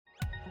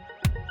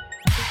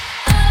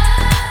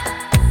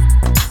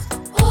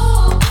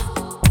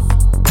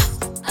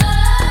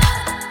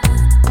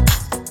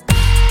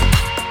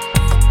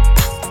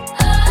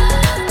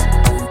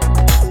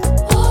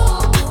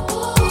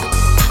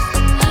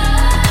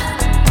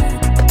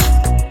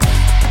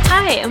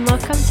Hi, and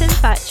welcome to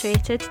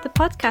Infatuated, the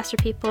podcast for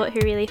people who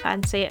really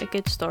fancy a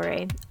good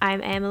story.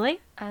 I'm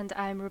Emily. And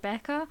I'm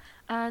Rebecca,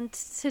 and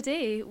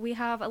today we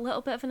have a little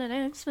bit of an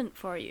announcement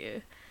for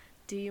you.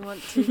 Do you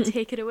want to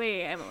take it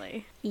away,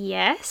 Emily?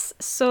 Yes,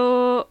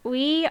 so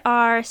we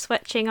are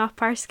switching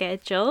up our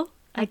schedule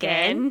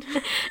again.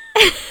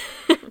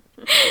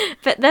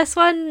 But this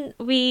one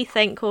we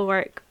think will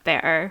work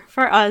better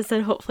for us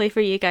and hopefully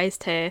for you guys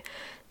too.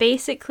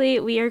 Basically,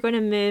 we are going to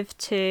move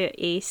to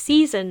a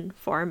season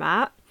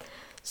format.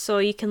 So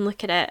you can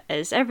look at it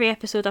as every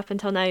episode up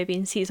until now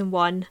being season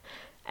 1.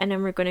 And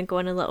then we're going to go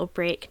on a little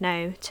break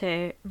now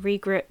to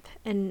regroup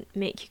and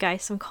make you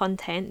guys some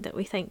content that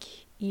we think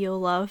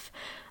you'll love.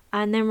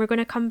 And then we're going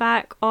to come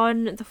back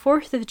on the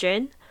 4th of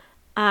June.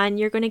 And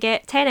you're going to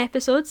get 10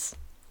 episodes,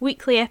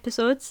 weekly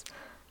episodes.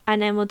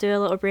 And then we'll do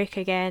a little break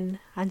again,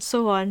 and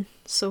so on,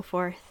 so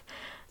forth.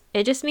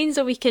 It just means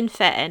that we can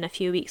fit in a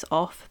few weeks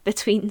off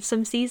between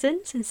some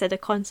seasons instead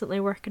of constantly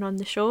working on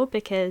the show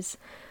because,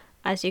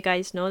 as you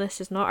guys know, this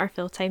is not our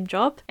full-time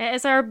job. It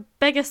is our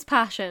biggest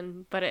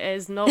passion, but it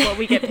is not what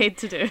we get paid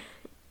to do.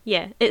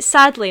 Yeah, it's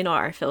sadly not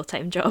our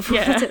full-time job, we'll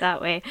Yeah. put it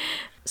that way.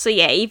 So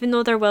yeah, even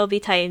though there will be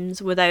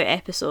times without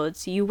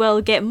episodes, you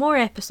will get more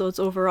episodes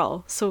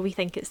overall, so we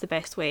think it's the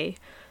best way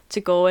to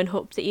go and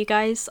hope that you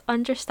guys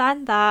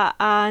understand that.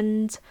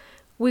 And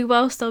we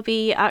will still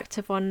be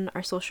active on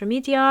our social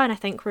media, and I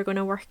think we're going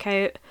to work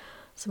out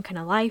some kind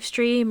of live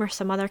stream or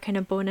some other kind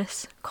of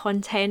bonus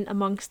content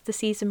amongst the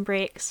season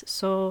breaks,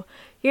 so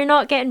you're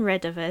not getting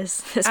rid of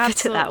us, let's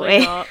put it that way.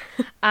 Not.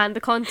 And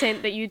the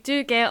content that you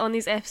do get on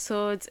these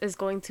episodes is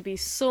going to be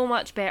so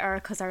much better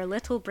because our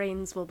little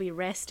brains will be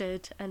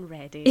rested and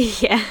ready.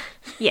 Yeah,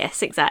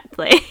 yes,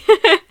 exactly.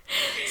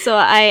 So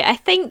I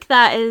think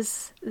that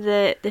is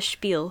the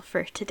spiel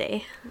for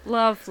today.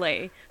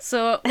 Lovely.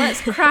 So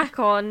let's crack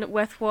on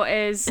with what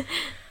is,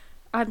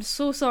 I'm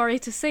so sorry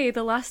to say,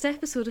 the last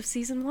episode of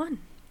season 1.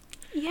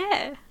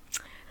 Yeah.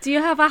 Do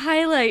you have a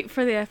highlight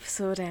for the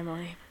episode,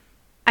 Emily?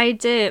 I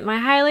do. My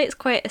highlight's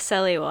quite a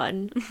silly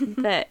one.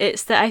 But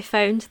it's that I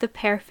found the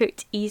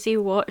perfect easy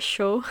watch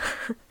show.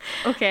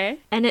 Okay.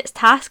 And it's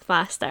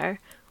Taskmaster,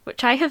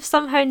 which I have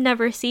somehow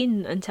never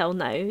seen until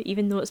now,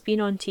 even though it's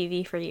been on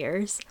TV for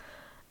years.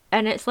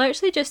 And it's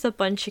literally just a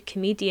bunch of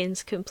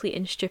comedians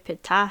completing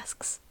stupid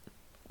tasks.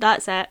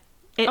 That's it.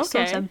 It's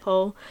so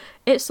simple.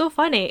 It's so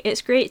funny.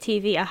 It's great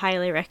TV. I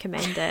highly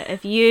recommend it.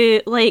 If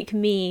you, like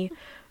me,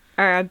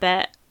 are a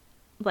bit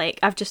like,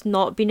 I've just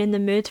not been in the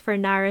mood for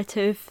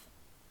narrative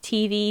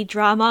TV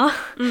drama,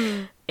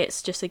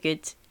 it's just a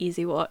good,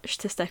 easy watch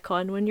to stick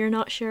on when you're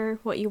not sure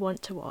what you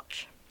want to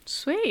watch.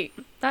 Sweet.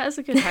 That is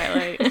a good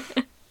highlight.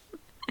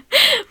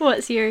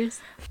 What's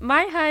yours?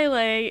 My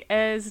highlight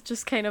is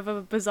just kind of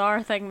a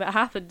bizarre thing that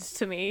happened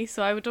to me,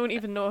 so I don't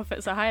even know if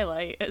it's a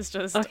highlight. It's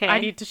just, I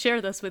need to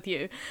share this with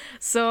you.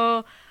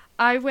 So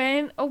I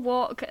went a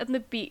walk on the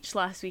beach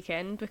last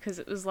weekend because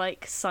it was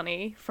like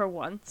sunny for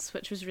once,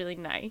 which was really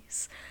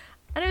nice.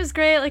 And it was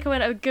great. Like, I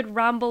went a good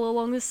ramble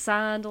along the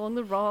sand, along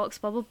the rocks,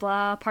 blah, blah,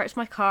 blah. Parked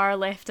my car,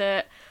 left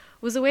it.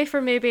 Was away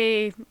for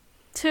maybe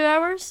 2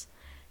 hours.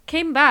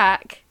 Came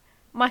back.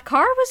 My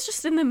car was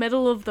just in the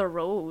middle of the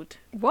road.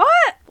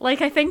 What?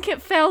 Like, I think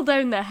it fell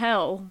down the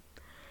hill.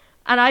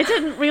 And I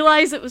didn't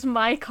realise it was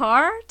my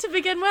car to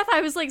begin with. I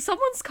was like,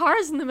 someone's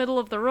car's in the middle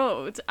of the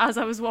road as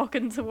I was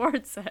walking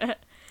towards it.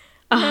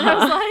 And then I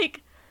was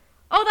like,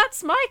 oh,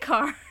 that's my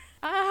car.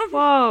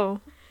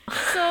 Whoa.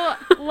 So,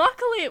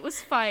 luckily it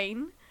was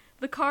fine.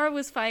 The car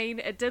was fine.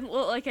 It didn't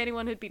look like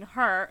anyone had been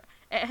hurt.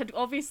 It had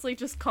obviously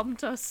just come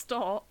to a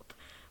stop.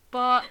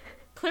 But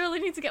clearly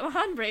need to get my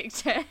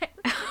handbrake checked.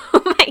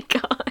 Oh my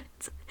god.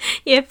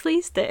 Yeah,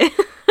 please do.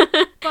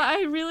 But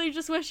I really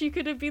just wish you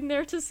could have been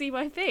there to see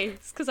my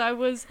face, because I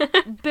was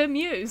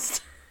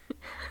bemused.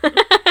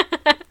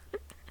 It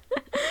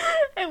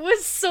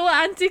was so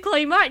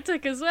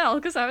anticlimactic as well,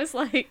 because I was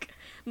like,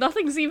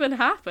 nothing's even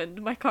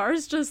happened. My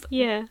car's just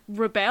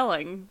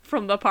rebelling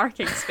from the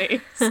parking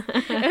space.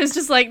 It was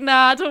just like,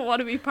 nah, I don't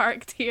want to be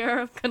parked here.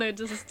 I'm gonna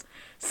just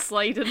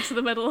slide into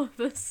the middle of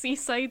the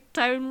seaside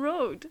town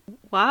road.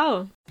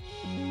 Wow.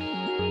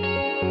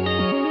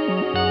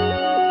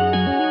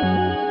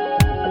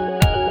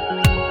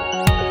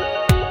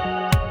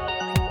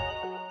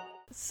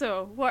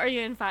 So, what are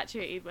you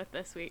infatuated with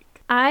this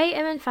week? I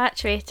am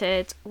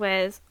infatuated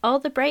with All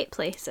the Bright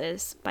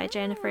Places by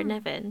Jennifer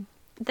Niven.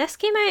 This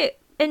came out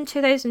in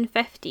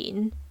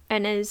 2015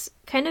 and has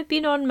kind of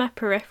been on my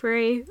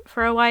periphery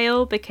for a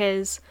while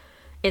because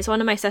it's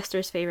one of my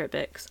sister's favourite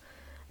books.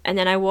 And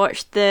then I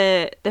watched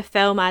the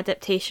film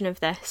adaptation of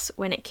this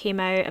when it came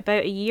out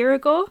about a year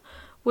ago,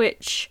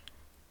 which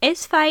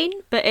is fine,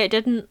 but it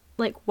didn't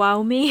like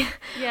wow me.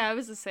 Yeah, it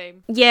was the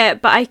same. Yeah,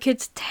 but I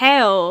could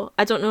tell,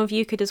 I don't know if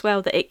you could as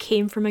well, that it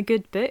came from a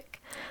good book.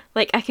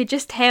 Like, I could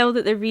just tell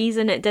that the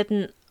reason it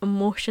didn't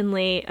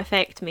emotionally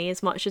affect me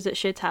as much as it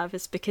should have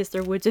is because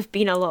there would have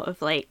been a lot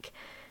of, like,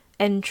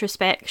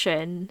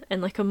 introspection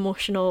and, like,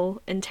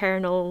 emotional,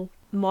 internal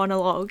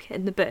monologue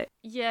in the book.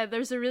 Yeah,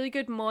 there's a really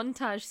good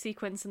montage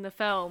sequence in the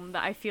film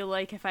that I feel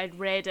like if I'd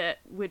read it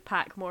would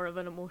pack more of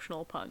an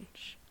emotional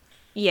punch.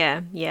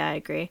 Yeah, I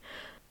agree.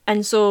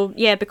 And so,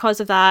 yeah, because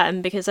of that,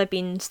 and because I've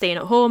been staying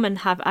at home and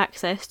have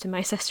access to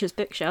my sister's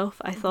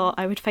bookshelf, I thought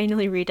I would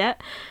finally read it.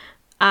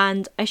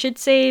 And I should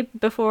say,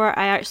 before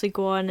I actually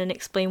go on and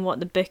explain what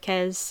the book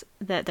is,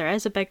 that there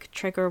is a big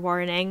trigger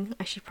warning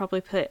I should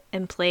probably put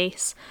in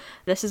place.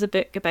 This is a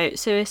book about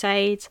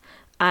suicide,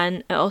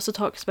 and it also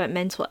talks about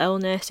mental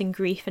illness and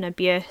grief and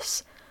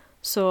abuse.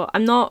 So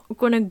I'm not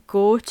going to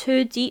go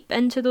too deep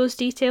into those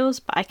details,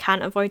 but I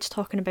can't avoid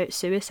talking about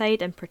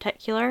suicide in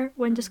particular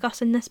when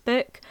discussing this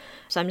book.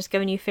 So I'm just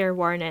giving you fair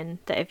warning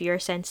that if you're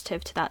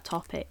sensitive to that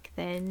topic,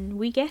 then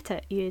we get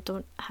it. You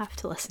don't have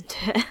to listen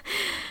to it.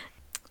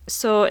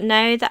 So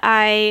now that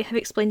I have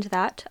explained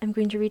that, I'm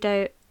going to read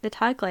out the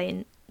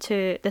tagline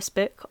to this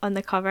book on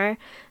the cover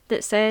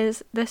that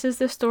says, "This is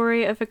the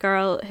story of a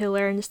girl who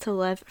learns to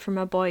live from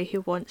a boy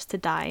who wants to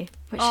die,"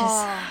 which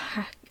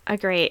is a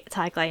great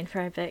tagline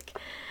for a book.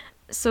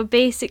 So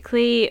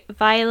basically,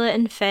 Violet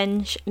and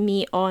Finch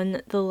meet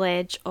on the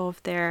ledge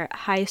of their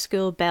high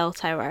school bell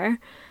tower,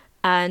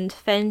 and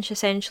Finch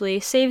essentially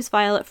saves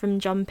Violet from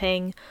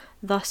jumping,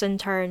 thus in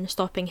turn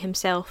stopping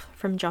himself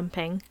from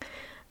jumping.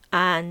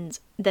 And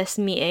this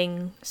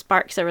meeting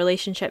sparks a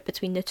relationship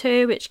between the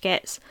two, which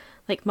gets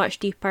like much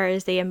deeper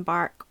as they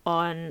embark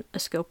on a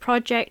school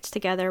project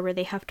together where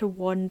they have to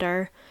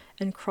wander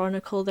and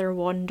chronicle their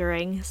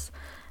wanderings.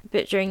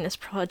 But during this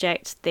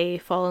project they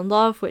fall in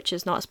love, which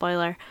is not a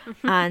spoiler,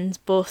 and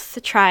both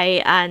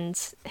try and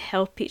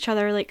help each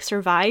other like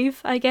survive,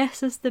 I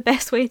guess is the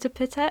best way to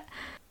put it.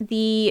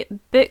 The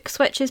book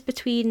switches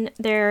between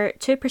their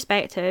two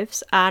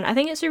perspectives, and I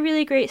think it's a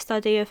really great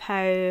study of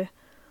how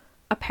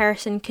a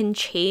person can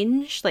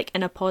change like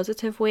in a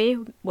positive way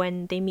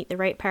when they meet the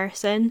right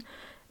person.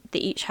 They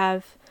each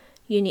have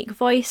unique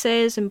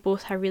voices and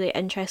both have really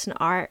interesting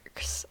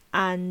arcs,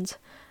 and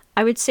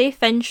I would say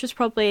Finch was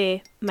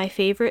probably my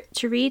favourite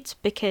to read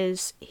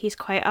because he's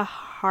quite a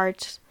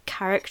hard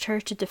character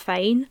to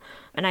define,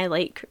 and I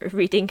like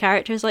reading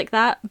characters like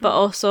that. But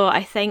also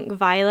I think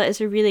Violet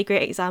is a really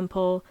great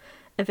example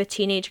of a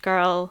teenage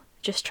girl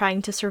just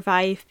trying to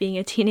survive being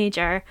a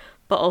teenager,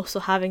 but also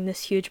having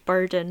this huge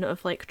burden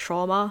of like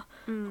trauma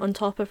on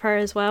top of her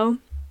as well.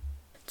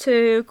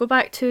 To go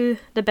back to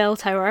the bell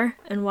tower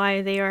and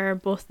why they are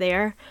both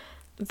there,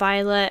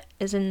 Violet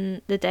is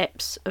in the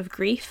depths of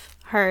grief.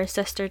 Her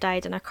sister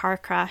died in a car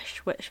crash,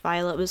 which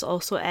Violet was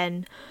also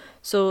in,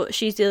 so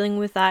she's dealing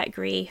with that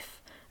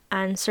grief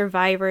and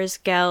survivor's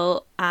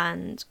guilt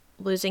and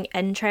losing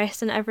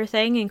interest in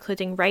everything,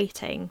 including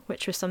writing,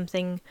 which was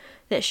something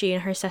that she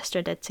and her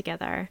sister did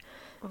together.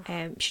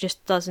 She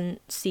just doesn't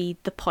see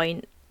the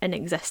point in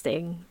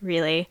existing,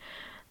 really.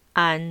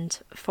 And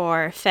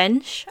for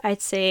Finch,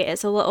 I'd say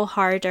it's a little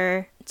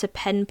harder to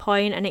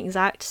pinpoint an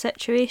exact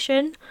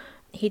situation.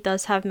 He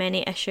does have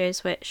many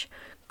issues which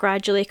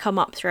gradually come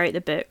up throughout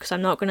the book, so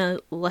I'm not going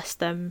to list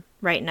them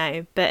right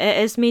now, but it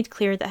is made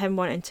clear that him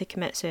wanting to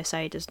commit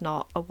suicide is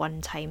not a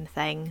one-time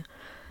thing.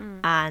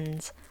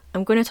 And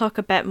I'm going to talk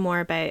a bit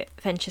more about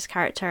Finch's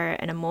character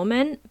in a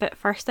moment, but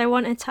first I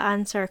wanted to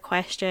answer a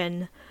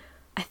question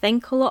I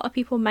think a lot of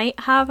people might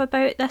have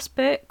about this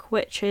book,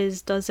 which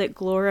is, does it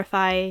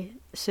glorify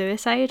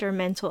suicide or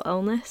mental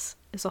illness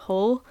as a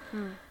whole?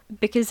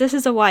 Because this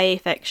is a YA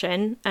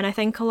fiction, and I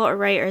think a lot of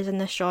writers in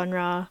this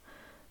genre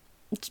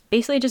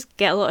basically just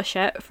get a lot of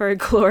shit for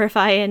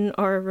glorifying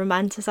or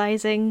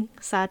romanticising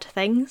sad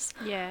things.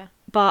 Yeah.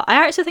 But I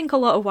actually think a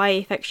lot of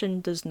YA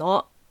fiction does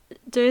not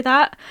do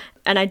that,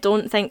 and I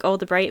don't think All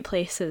the Bright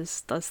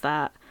Places does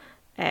that.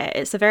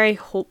 It's a very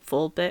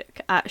hopeful book,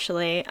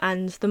 actually,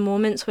 and the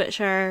moments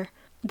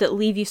that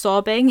leave you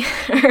sobbing,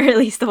 or at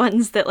least the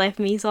ones that left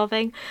me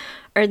sobbing,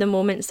 are the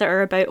moments that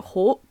are about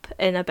hope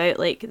and about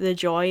like the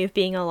joy of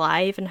being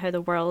alive and how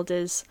the world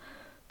is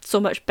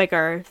so much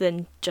bigger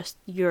than just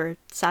your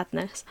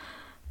sadness.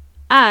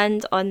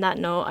 And on that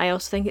note, I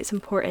also think it's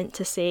important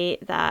to say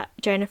that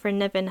Jennifer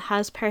Niven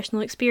has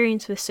personal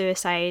experience with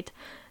suicide,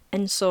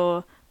 and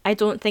so I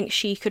don't think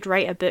she could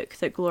write a book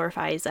that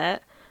glorifies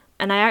it.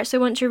 And I actually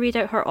want to read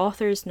out her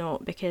author's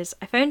note because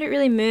I found it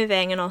really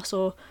moving, and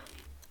also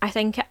I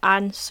think it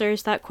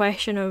answers that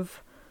question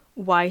of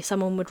why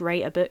someone would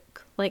write a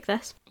book like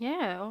this.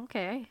 Yeah,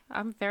 okay.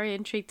 I'm very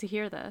intrigued to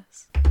hear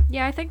this.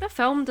 Yeah, I think the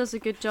film does a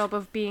good job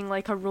of being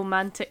like a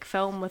romantic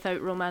film without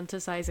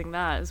romanticising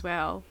that as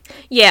well.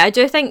 Yeah, I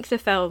do think the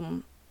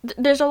film...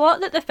 There's a lot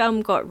that the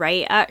film got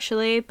right,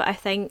 actually, but I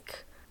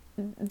think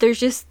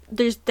there's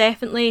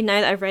definitely,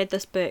 now that I've read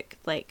this book,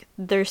 like,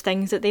 there's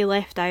things that they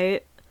left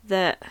out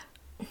that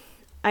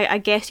I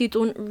guess you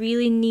don't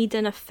really need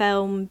in a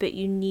film, but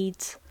you need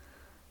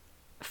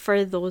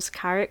for those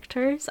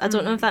characters. I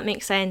don't know if that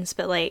makes sense,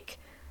 but like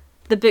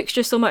the book's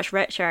just so much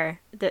richer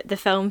that the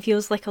film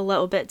feels like a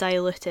little bit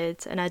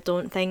diluted, and I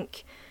don't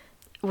think,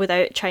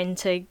 without trying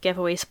to give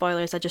away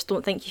spoilers, I just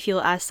don't think you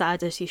feel as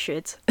sad as you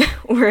should.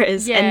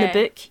 Whereas in the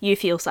book, you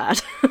feel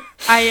sad.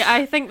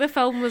 I think the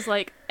film was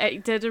like,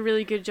 it did a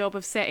really good job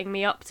of setting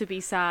me up to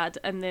be sad,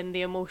 and then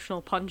the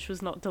emotional punch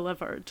was not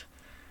delivered.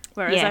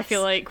 Whereas I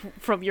feel like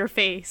from your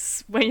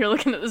face when you're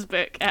looking at this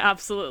book, it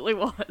absolutely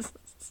was.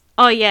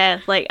 Oh yeah,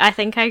 like I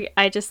think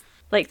I just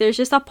like there's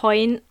just a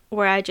point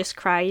where I just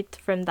cried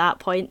from that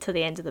point to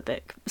the end of the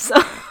book. So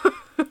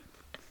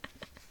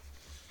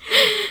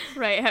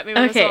right, hit me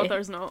with this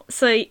author's note.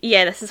 So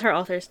yeah, this is her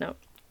author's note.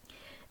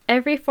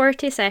 Every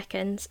 40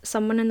 seconds,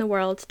 someone in the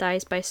world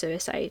dies by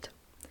suicide.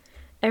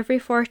 Every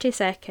 40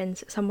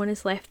 seconds, someone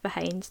is left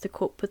behind to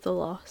cope with the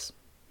loss.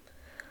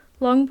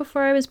 Long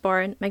before I was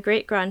born, my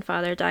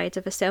great-grandfather died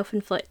of a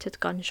self-inflicted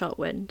gunshot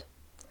wound.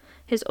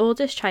 His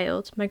oldest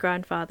child, my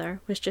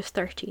grandfather, was just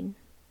 13.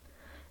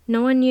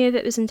 No one knew if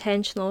it was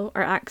intentional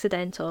or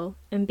accidental,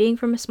 and being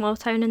from a small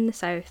town in the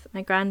south,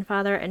 my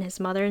grandfather and his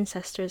mother and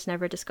sisters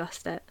never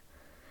discussed it.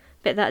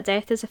 But that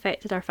death has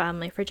affected our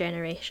family for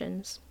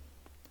generations.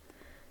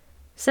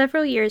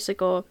 Several years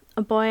ago,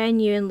 a boy I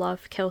knew and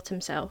loved killed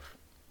himself.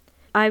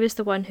 I was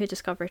the one who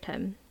discovered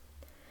him.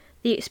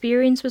 The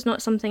experience was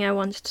not something I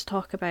wanted to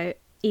talk about,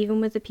 even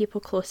with the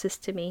people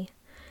closest to me.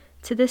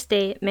 To this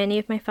day, many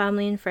of my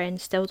family and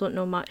friends still don't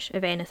know much,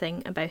 if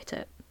anything, about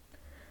it.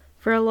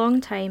 For a long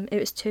time, it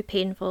was too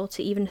painful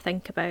to even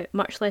think about,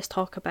 much less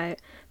talk about,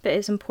 but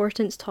it's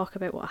important to talk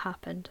about what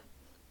happened.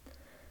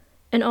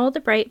 In all the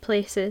bright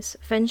places,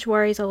 Finch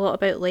worries a lot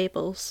about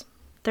labels.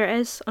 There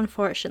is,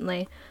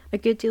 unfortunately, a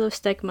good deal of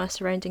stigma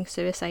surrounding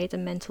suicide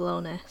and mental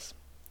illness.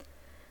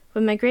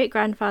 When my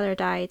great-grandfather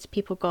died,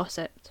 people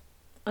gossiped.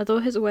 Although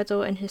his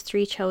widow and his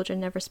 3 children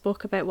never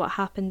spoke about what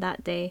happened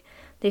that day,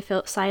 they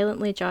felt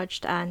silently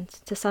judged and,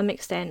 to some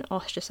extent,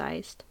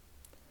 ostracised.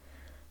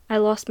 I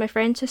lost my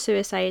friend to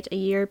suicide a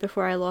year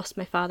before I lost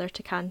my father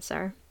to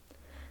cancer.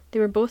 They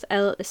were both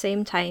ill at the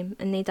same time,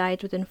 and they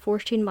died within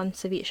 14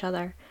 months of each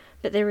other,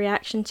 but their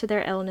reaction to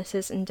their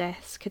illnesses and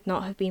deaths could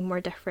not have been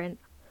more different.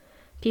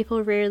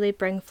 People rarely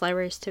bring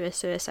flowers to a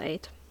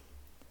suicide.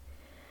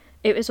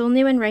 It was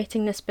only when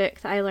writing this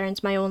book that I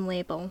learned my own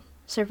label,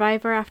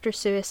 survivor after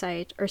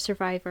suicide or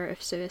survivor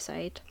of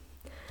suicide.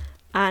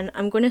 And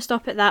I'm going to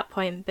stop at that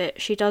point, but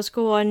she does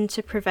go on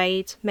to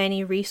provide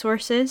many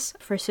resources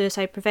for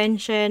suicide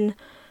prevention,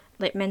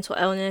 like mental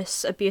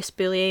illness, abuse,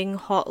 bullying,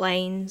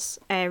 hotlines,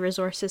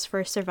 resources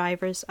for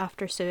survivors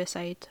after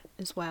suicide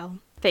as well.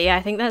 But yeah,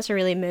 I think that's a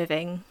really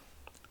moving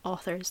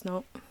author's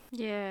note.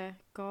 Yeah,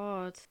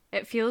 God.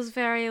 It feels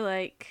very,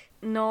 like,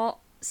 not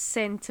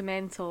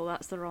sentimental,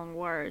 that's the wrong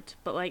word,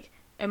 but, like,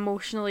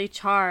 emotionally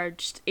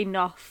charged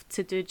enough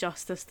to do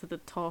justice to the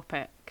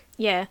topic.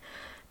 Yeah,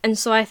 and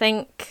so I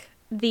think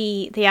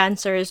the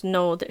answer is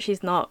no, that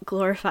she's not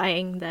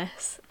glorifying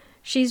this.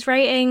 She's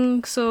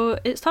writing, so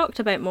it's talked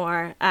about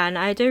more, and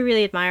I do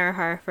really admire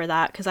her for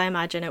that, because I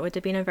imagine it would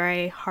have been a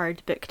very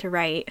hard book to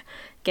write,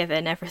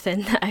 given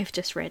everything that I've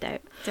just read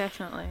out.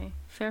 Definitely.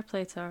 Fair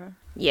play to her.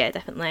 Yeah,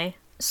 definitely.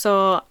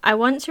 So I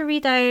want to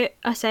read out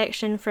a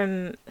section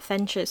from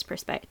Finch's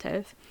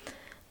perspective.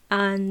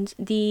 And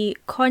the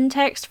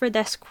context for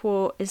this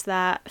quote is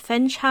that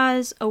Finch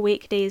has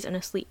awake days and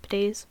asleep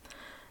days.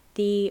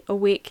 The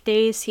awake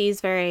days, he's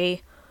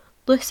very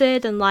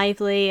lucid and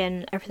lively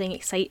and everything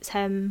excites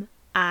him.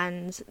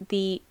 And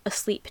the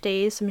asleep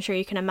days, I'm sure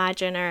you can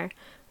imagine, are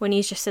when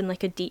he's just in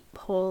like a deep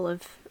hole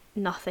of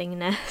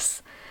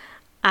nothingness.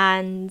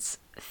 And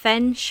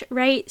Finch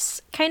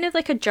writes kind of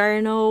like a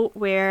journal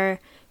where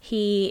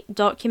he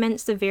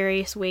documents the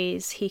various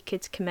ways he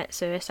could commit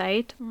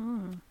suicide.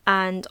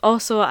 And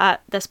also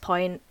at this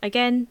point,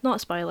 again, not a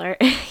spoiler,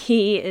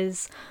 he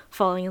is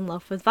falling in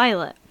love with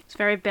Violet. It's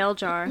very bell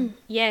jar.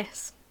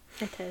 Yes,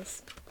 it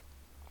is.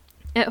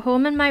 At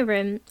home in my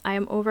room, I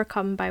am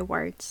overcome by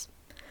words.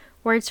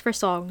 Words for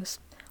songs.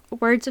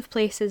 Words of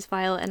places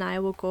Violet and I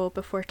will go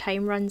before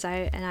time runs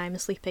out and I am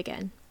asleep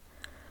again.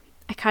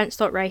 I can't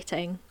stop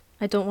writing.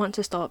 I don't want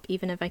to stop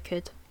even if I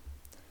could.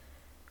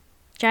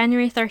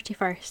 January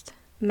 31st.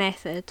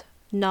 Method.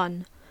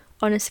 None.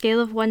 On a scale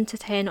of 1 to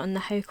 10 on the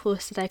how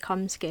close did I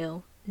come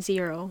scale.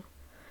 0.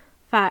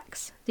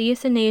 Facts. The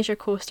euthanasia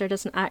coaster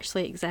doesn't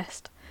actually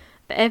exist.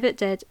 But if it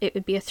did, it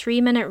would be a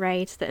 3-minute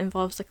ride that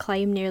involves a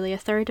climb nearly a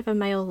third of a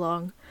mile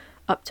long,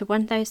 up to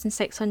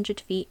 1,600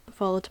 feet,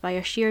 followed by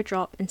a sheer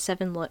drop and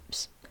 7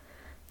 loops.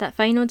 That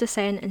final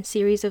descent and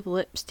series of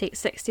loops takes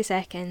 60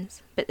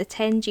 seconds, but the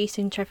 10 G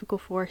centrifugal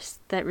force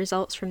that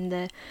results from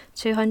the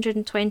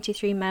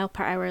 223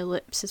 mph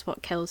loops is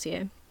what kills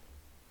you.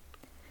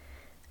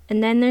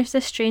 And then there's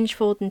this strange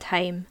fold in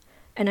time,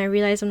 and I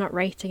realise I'm not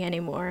writing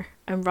anymore,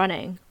 I'm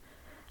running.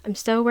 I'm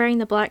still wearing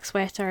the black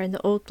sweater and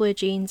the old blue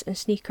jeans and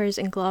sneakers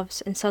and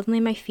gloves, and suddenly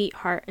my feet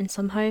hurt and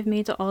somehow I've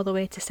made it all the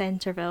way to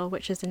Centreville,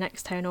 which is the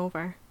next town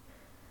over.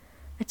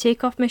 I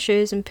take off my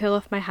shoes and pull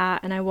off my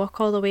hat and I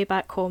walk all the way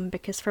back home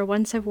because for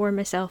once I've worn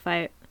myself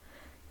out.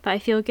 But I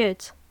feel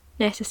good,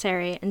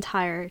 necessary and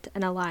tired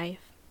and alive.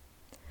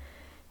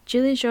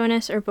 Julie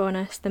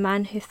Jonas-Urbonas, the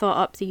man who thought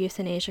up the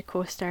euthanasia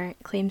coaster,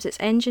 claims it's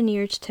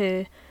engineered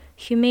to,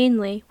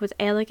 humanely, with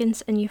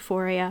elegance and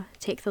euphoria,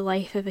 take the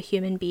life of a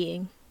human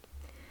being.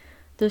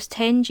 Those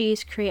 10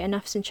 Gs create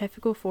enough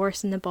centrifugal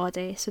force in the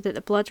body so that the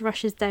blood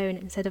rushes down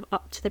instead of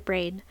up to the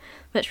brain,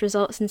 which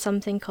results in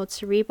something called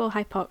cerebral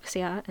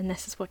hypoxia, and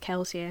this is what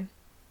kills you.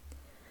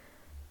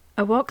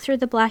 I walk through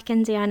the black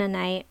Indiana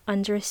night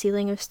under a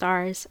ceiling of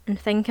stars and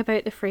think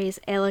about the phrase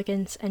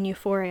elegance and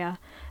euphoria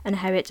and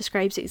how it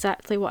describes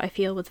exactly what I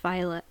feel with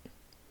Violet.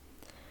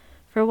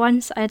 For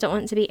once, I don't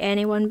want to be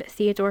anyone but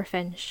Theodore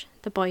Finch,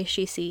 the boy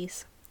she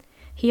sees.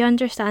 He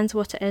understands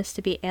what it is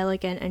to be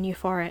elegant and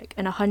euphoric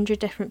in 100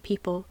 different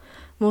people,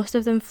 most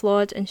of them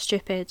flawed and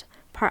stupid,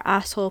 part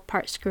asshole,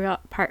 part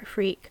screw-up, part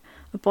freak,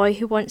 a boy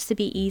who wants to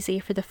be easy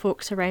for the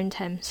folks around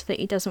him so that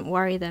he doesn't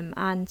worry them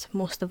and,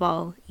 most of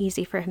all,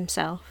 easy for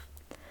himself.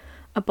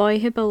 A boy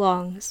who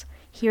belongs,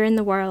 here in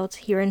the world,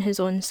 here in his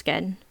own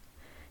skin.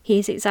 He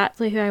is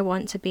exactly who I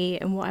want to be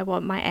and what I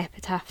want my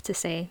epitaph to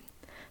say.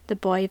 The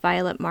boy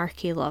Violet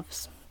Markey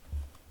loves.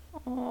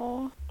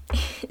 Aww.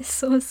 It's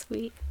so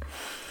sweet.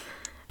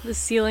 The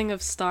ceiling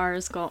of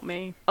stars got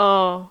me.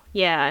 Oh,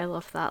 yeah, I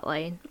love that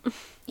line.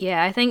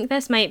 Yeah, I think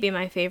this might be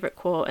my favourite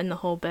quote in the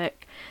whole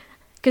book.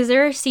 Because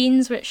there are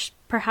scenes which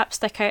perhaps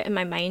stick out in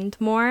my mind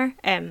more,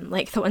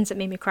 like the ones that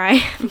made me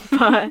cry.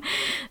 But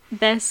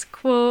this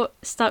quote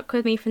stuck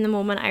with me from the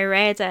moment I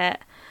read it.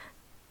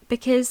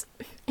 Because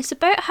it's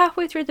about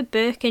halfway through the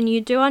book and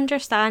you do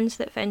understand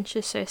that Finch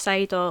is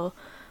suicidal.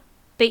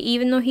 But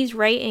even though he's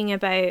writing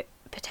about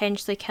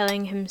potentially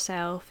killing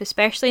himself,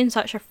 especially in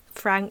such a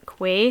frank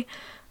way,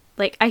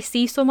 like, I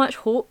see so much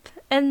hope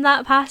in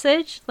that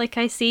passage. Like,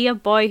 I see a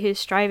boy who's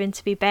striving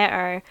to be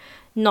better,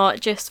 not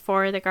just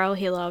for the girl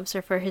he loves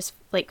or for his,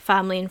 like,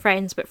 family and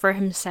friends, but for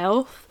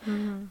himself.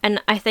 Mm-hmm.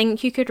 And I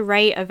think you could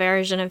write a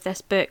version of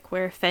this book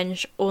where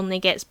Finch only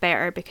gets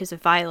better because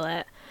of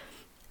Violet.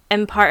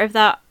 And part of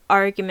that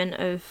argument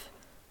of,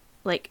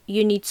 like,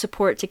 you need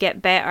support to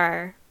get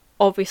better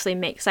obviously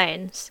makes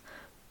sense.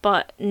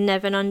 But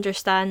Niven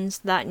understands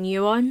that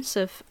nuance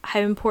of how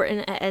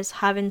important it is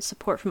having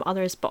support from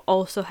others, but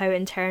also how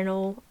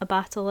internal a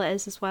battle it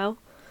is as well.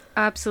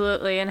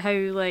 Absolutely, and how,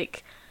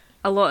 like,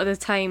 a lot of the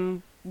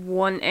time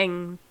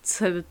wanting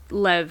to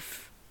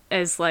live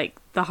is, like,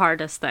 the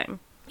hardest thing.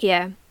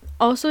 Yeah.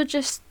 Also,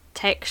 just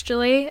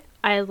textually,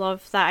 I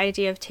love that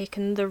idea of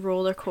taking the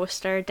roller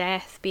coaster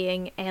death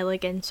being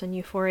elegance and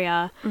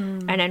euphoria,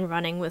 and then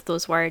running with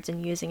those words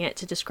and using it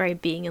to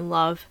describe being in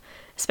love.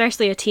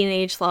 Especially a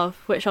teenage love,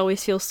 which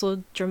always feels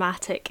so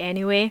dramatic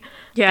anyway.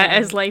 Yeah,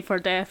 it is life or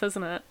death,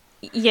 isn't it?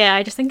 Yeah,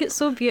 I just think it's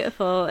so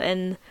beautiful.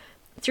 And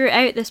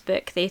throughout this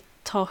book, they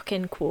talk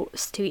in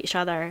quotes to each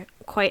other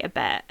quite a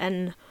bit.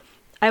 And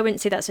I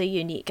wouldn't say that's a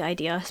unique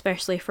idea,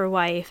 especially for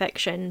YA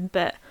fiction.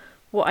 But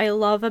what I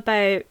love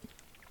about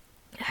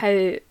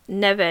how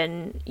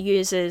Niven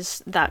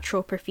uses that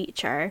trope or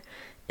feature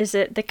is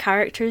that the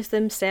characters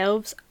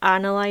themselves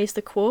analyse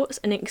the quotes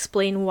and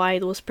explain why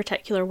those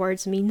particular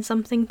words mean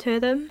something to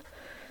them.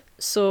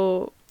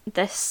 So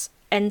this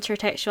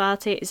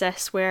intertextuality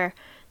exists where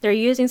they're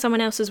using someone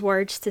else's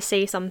words to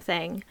say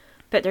something,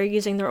 but they're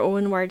using their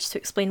own words to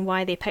explain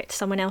why they picked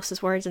someone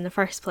else's words in the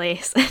first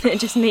place. And it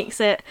just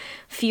makes it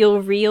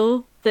feel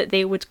real that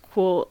they would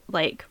quote,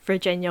 like,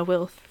 Virginia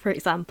Woolf, for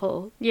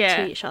example,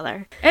 to each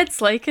other.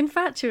 It's like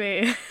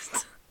Infatuated.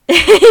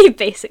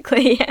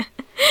 Basically, yeah.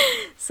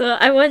 So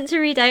I want to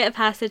read out a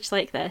passage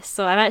like this.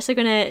 So I'm actually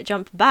going to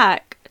jump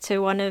back to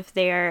one of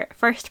their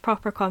first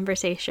proper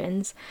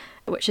conversations,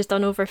 which is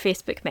done over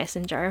Facebook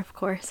Messenger, of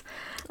course.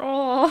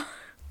 Oh.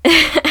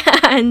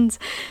 And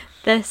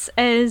this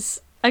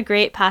is a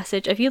great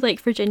passage if you like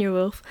Virginia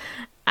Woolf,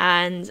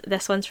 and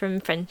this one's from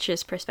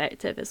Finch's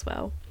perspective as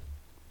well.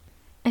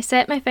 I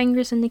set my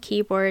fingers on the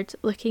keyboard,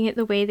 looking at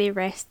the way they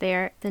rest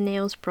there, the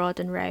nails broad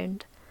and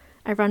round.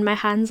 I run my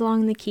hands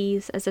along the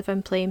keys as if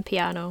I'm playing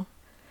piano.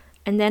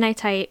 And then I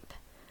type,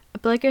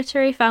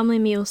 obligatory family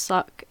meals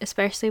suck,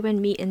 especially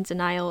when meat and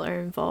denial are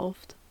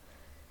involved.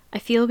 I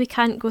feel we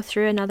can't go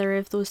through another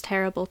of those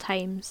terrible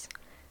times,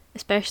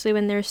 especially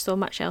when there's so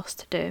much else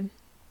to do.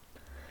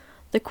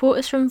 The quote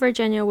is from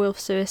Virginia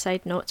Woolf's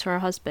suicide note to her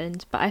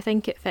husband, but I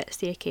think it fits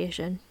the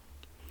occasion.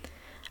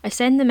 I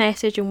send the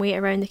message and wait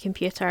around the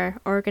computer,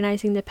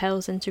 organising the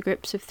pills into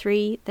groups of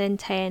 3, then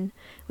 10,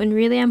 when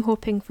really I'm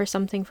hoping for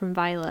something from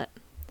Violet.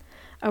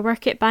 I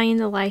work at banging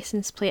the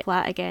licence plate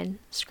flat again,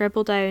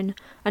 scribble down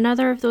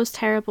another of those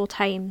terrible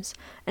times,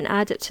 and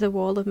add it to the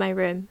wall of my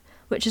room,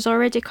 which is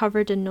already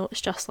covered in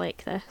notes just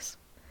like this.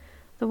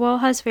 The wall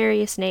has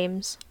various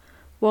names: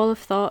 wall of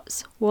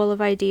thoughts, wall of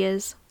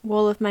ideas,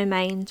 wall of my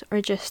mind,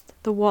 or just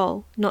the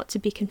wall, not to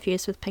be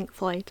confused with Pink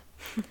Floyd.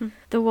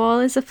 The wall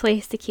is a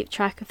place to keep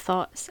track of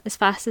thoughts as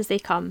fast as they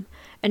come,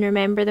 and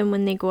remember them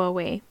when they go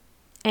away.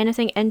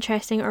 Anything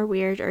interesting or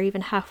weird or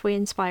even halfway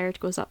inspired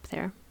goes up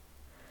there.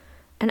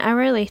 An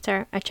hour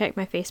later, I check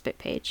my Facebook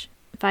page.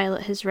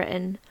 Violet has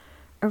written,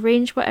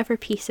 arrange whatever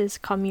pieces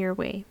come your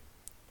way.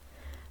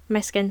 My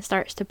skin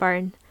starts to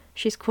burn.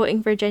 She's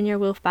quoting Virginia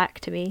Woolf back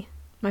to me.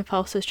 My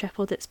pulse has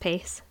tripled its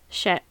pace.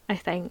 Shit, I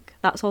think.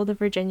 That's all the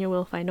Virginia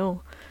Woolf I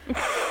know.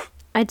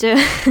 I do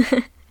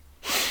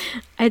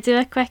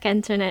a quick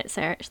internet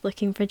search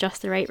looking for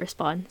just the right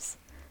response.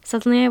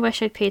 Suddenly I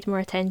wish I'd paid more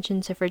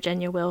attention to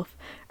Virginia Woolf,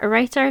 a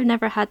writer I've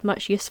never had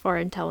much use for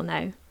until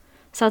now.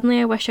 Suddenly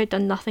I wish I'd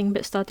done nothing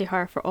but study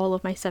her for all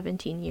of my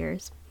 17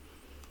 years.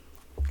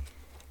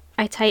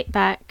 I type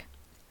back,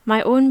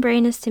 my own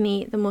brain is to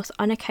me the most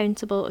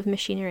unaccountable of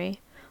machinery,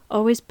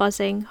 always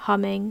buzzing,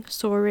 humming,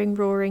 soaring,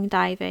 roaring,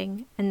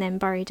 diving, and then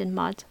buried in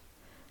mud.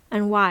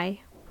 And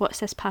why? What's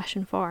this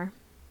passion for?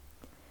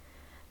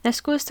 This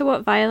goes to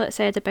what Violet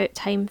said about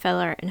time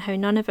filler and how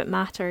none of it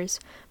matters,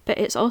 but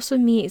it's also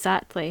me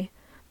exactly,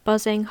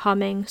 buzzing,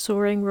 humming,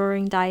 soaring,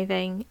 roaring,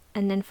 diving,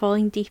 and then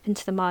falling deep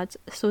into the mud,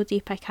 so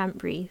deep I can't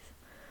breathe.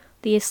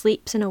 The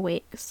asleeps and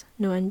awakes,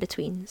 no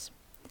in-betweens.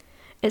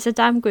 It's a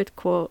damn good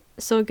quote,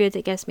 so good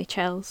it gives me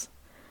chills.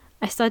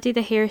 I study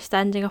the hair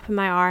standing up on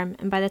my arm,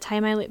 and by the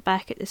time I look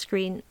back at the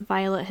screen,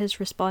 Violet has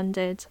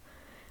responded,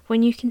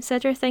 when you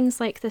consider things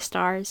like the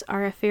stars,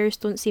 our affairs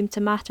don't seem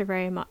to matter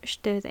very much,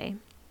 do they?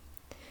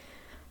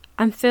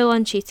 I'm full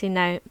on cheating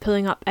now,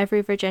 pulling up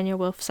every Virginia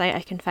Woolf site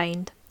I can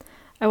find.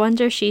 I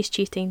wonder if she's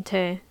cheating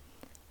too.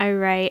 I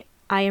write,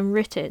 I am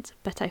rooted,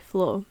 but I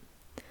flow.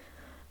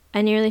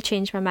 I nearly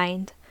change my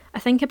mind. I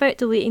think about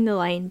deleting the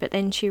line, but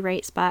then she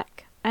writes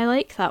back, I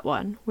like that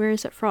one, where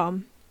is it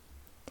from?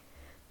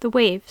 The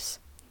waves.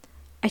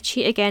 I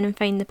cheat again and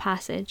find the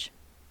passage.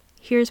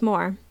 Here's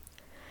more.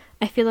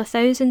 I feel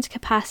 1,000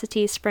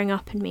 capacities spring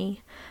up in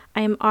me.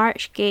 I am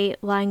arch, gay,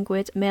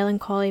 languid,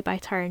 melancholy by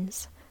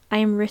turns. I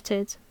am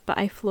rooted, but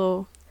I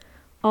flow.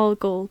 All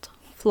gold,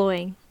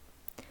 flowing.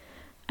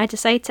 I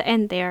decide to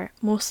end there,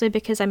 mostly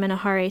because I'm in a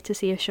hurry to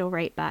see if she'll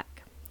write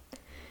back.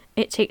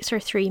 It takes her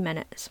 3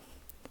 minutes.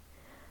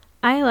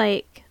 I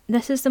like,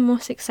 this is the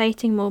most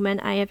exciting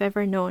moment I have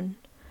ever known.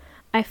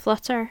 I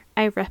flutter,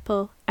 I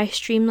ripple, I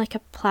stream like a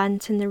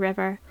plant in the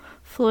river,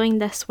 flowing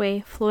this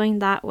way, flowing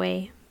that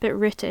way, but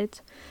rooted,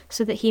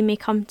 so that he may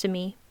come to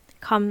me.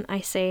 Come,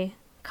 I say,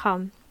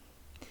 come.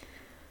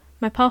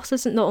 My pulse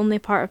isn't the only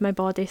part of my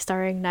body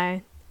stirring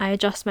now. I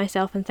adjust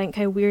myself and think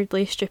how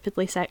weirdly,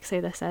 stupidly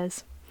sexy this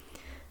is.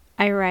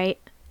 I write,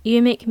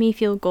 you make me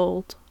feel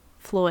gold,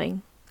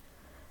 flowing.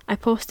 I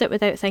post it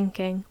without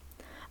thinking.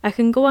 I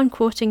can go on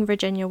quoting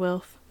Virginia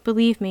Woolf.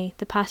 Believe me,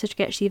 the passage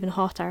gets even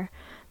hotter,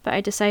 but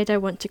I decide I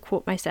want to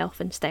quote myself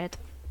instead.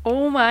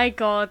 Oh my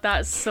god,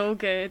 that's so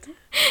good.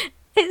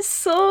 It's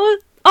so...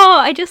 Oh,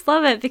 I just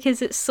love it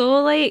because it's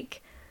so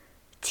like...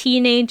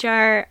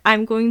 teenager,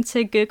 I'm going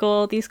to Google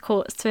all these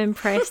quotes to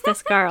impress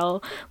this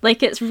girl.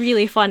 Like, it's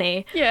really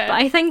funny. Yeah. But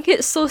I think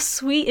it's so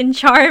sweet and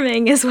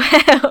charming as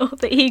well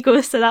that he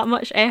goes to that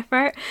much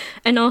effort.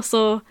 And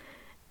also,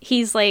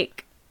 he's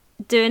like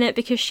doing it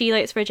because she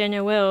likes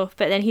Virginia Woolf,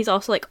 but then he's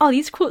also like, oh,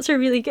 these quotes are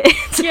really good.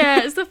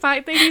 Yeah, it's the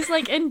fact that he's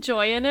like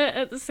enjoying it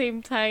at the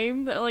same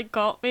time that like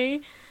got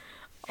me.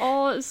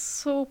 Oh, it's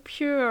so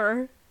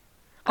pure.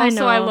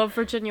 Also, I love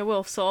Virginia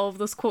Woolf, so all of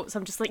those quotes,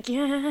 I'm just like,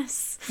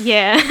 yes.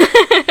 Yeah.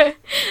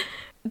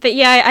 But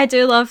yeah, I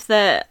do love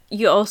that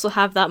you also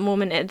have that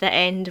moment at the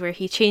end where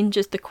he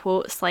changes the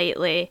quote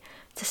slightly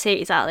to say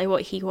exactly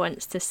what he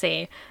wants to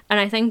say. And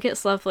I think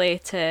it's lovely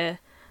to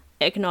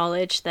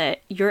acknowledge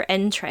that your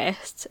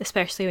interests,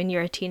 especially when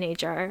you're a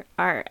teenager,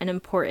 are an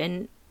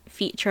important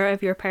feature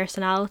of your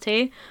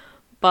personality,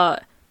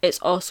 but it's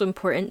also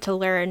important to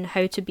learn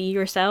how to be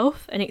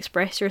yourself and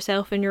express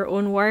yourself in your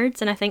own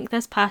words. And I think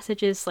this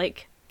passage is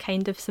like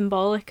kind of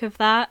symbolic of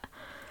that.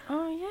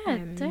 Oh yeah,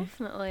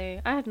 definitely.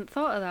 I hadn't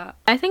thought of that.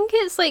 I think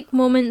it's like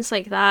moments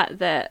like that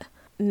that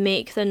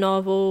make the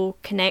novel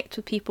connect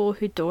with people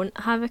who don't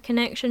have a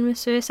connection with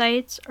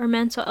suicides or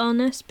mental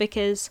illness,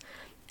 because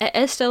it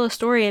is still a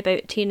story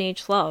about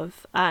teenage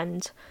love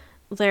and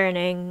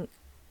learning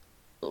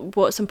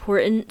what's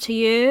important to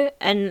you,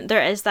 and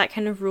there is that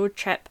kind of road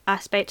trip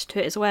aspect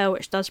to it as well,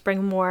 which does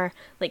bring more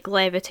like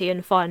levity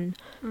and fun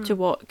to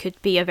what could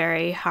be a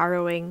very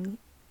harrowing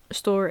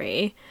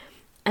story.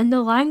 And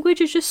the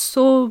language is just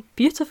so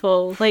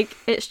beautiful, like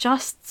it's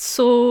just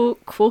so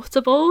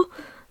quotable.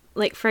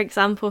 Like, for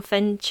example,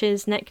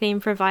 Finch's nickname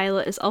for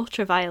Violet is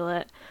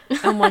Ultraviolet,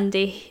 and one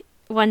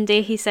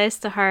day he says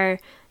to her,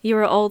 you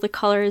are all the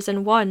colours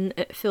in one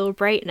at full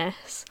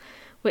brightness,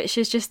 which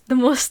is just the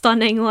most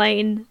stunning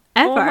line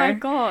ever. Oh my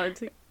god.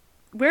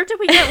 Where did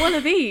we get one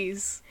of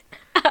these?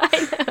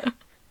 I know.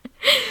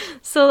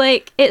 So,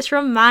 like, it's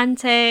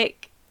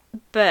romantic,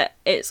 but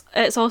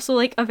it's also,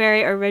 like, a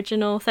very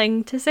original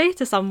thing to say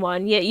to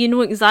someone. Yet you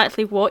know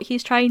exactly what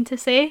he's trying to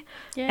say.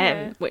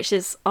 Yeah. Which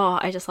is, oh,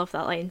 I just love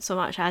that line so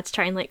much. I had to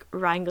try and, like,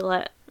 wrangle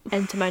it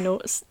into my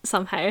notes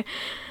somehow.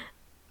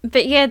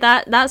 But yeah,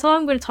 that's all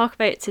I'm going to talk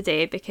about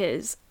today,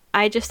 because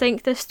I just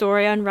think the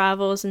story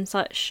unravels in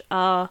such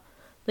a,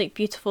 like,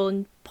 beautiful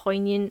and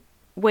poignant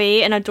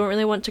way, and I don't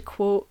really want to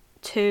quote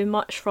too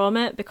much from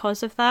it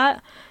because of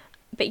that.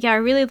 But yeah, I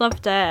really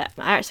loved it. I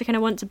actually kind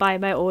of want to buy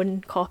my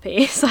own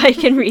copy so I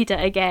can read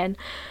it again.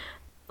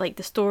 Like,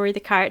 the story, the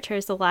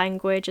characters, the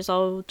language is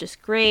all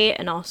just great,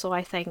 and also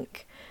I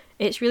think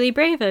it's really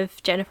brave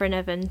of Jennifer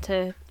Niven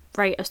to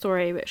write a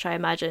story which I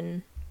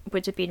imagine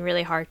would have been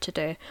really hard to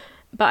do.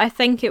 But I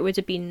think it would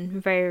have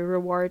been very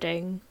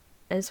rewarding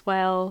as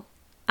well.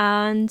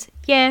 And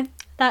yeah,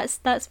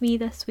 that's me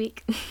this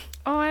week.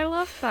 Oh, I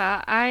love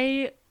that.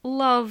 I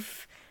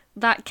love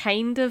that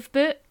kind of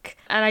book,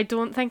 and I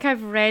don't think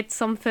I've read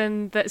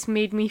something that's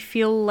made me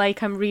feel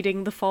like I'm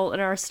reading The Fault in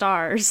Our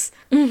Stars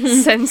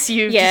since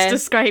you've just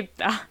described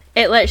that.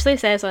 It literally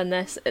says on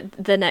this,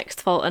 the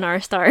next Fault in Our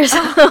Stars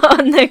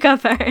on the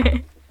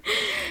cover.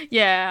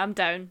 Yeah, I'm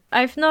down.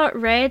 I've not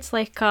read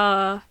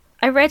I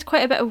read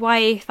quite a bit of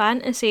YA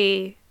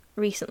fantasy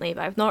recently,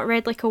 but I've not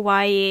read like a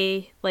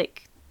YA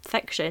like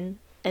fiction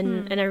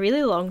in a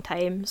really long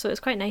time, so it's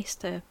quite nice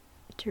to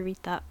read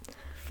that.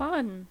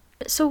 Fun.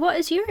 So what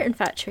is your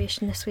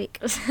infatuation this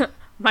week?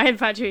 My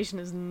infatuation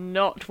is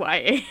not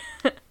YA.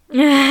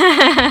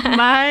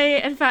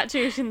 My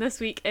infatuation this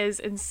week is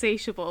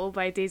Insatiable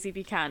by Daisy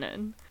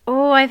Buchanan.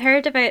 Oh, I've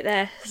heard about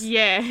this.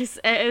 Yes,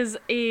 it is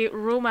a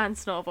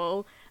romance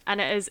novel,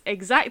 and it is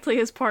exactly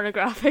as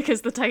pornographic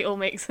as the title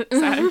makes it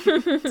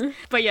sound.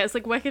 But yeah, it's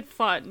like wicked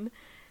fun.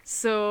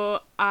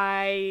 So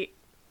I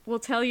will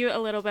tell you a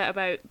little bit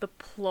about the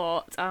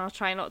plot, and I'll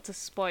try not to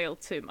spoil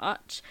too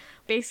much.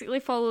 Basically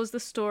follows the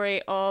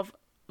story of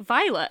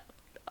Violet.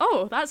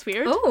 Oh, that's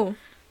weird. Oh.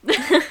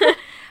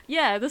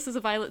 Yeah, this is a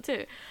Violet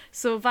too.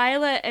 So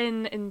Violet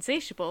in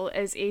Insatiable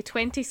is a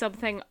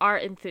 20-something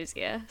art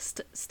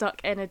enthusiast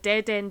stuck in a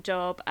dead-end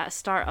job at a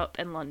start-up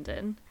in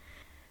London.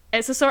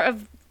 It's a sort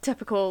of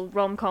typical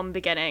rom-com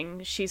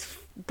beginning. She's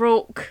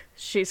broke,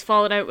 she's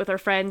fallen out with her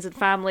friends and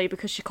family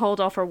because she called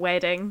off her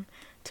wedding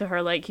to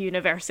her like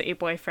university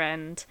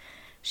boyfriend.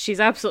 She's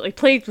absolutely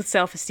plagued with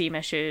self-esteem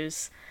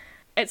issues.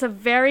 It's a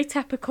very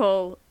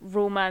typical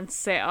romance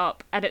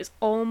setup, and it's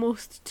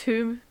almost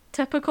too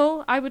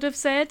typical, I would have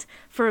said,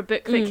 for a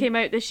book that came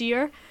out this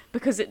year,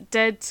 because it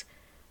did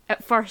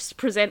at first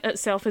present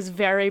itself as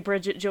very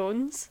Bridget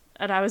Jones,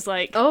 and I was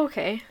like, oh,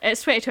 okay,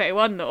 it's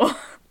 2021 though.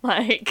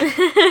 Like,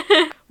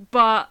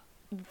 but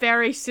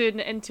very soon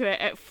into it,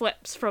 it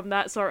flips from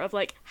that sort of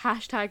like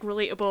hashtag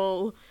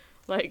relatable,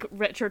 like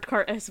Richard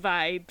Curtis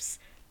vibes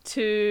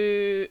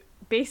to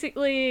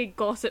basically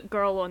Gossip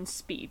Girl on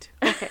speed.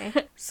 Okay.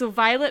 So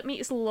Violet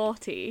meets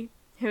Lottie,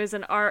 who is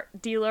an art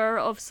dealer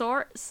of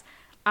sorts,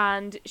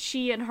 and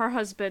she and her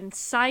husband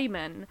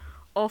Simon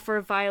offer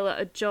Violet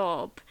a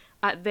job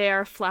at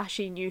their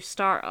flashy new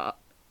startup,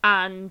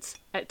 and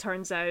it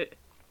turns out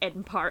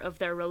in part of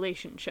their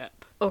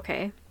relationship.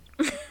 Okay.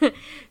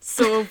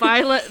 So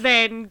Violet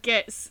then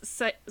gets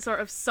sort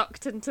of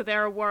sucked into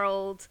their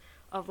world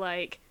of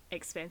like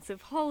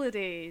expensive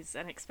holidays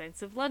and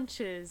expensive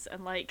lunches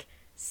and like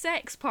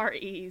sex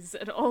parties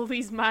and all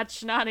these mad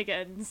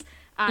shenanigans,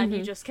 and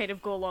you just kind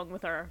of go along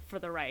with her for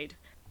the ride.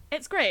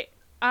 It's great.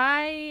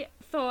 I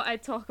thought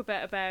I'd talk a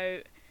bit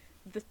about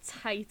the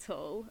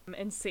title,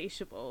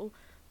 Insatiable,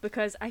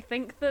 because I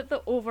think that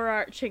the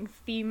overarching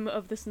theme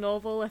of this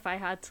novel, if I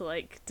had to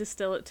like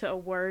distill it to a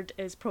word,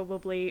 is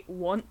probably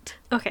want.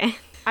 Okay.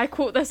 I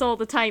quote this all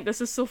the time.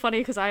 This is so funny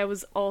because I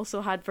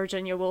also had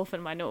Virginia Woolf in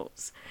my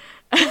notes.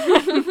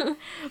 But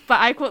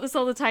I quote this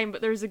all the time,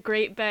 but there's a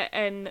great bit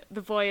in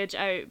The Voyage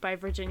Out by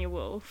Virginia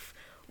Woolf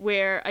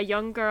where a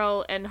young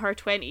girl in her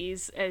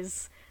 20s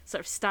is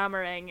sort of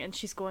stammering and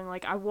she's going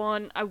like, I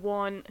want,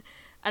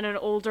 and an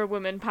older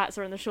woman pats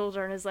her on the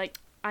shoulder and is like,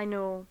 I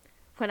know,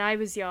 when I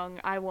was young,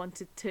 I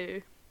wanted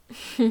to.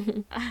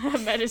 And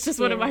it's just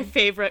one of my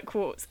favourite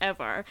quotes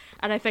ever.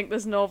 And I think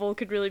this novel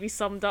could really be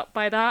summed up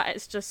by that.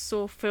 It's just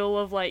so full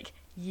of, like,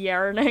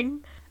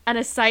 yearning. And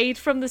aside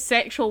from the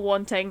sexual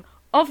wanting,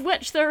 of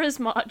which there is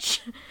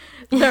much,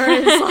 there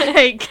is,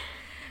 like,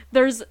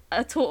 there's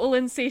a total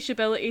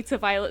insatiability to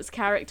Violet's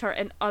character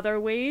in other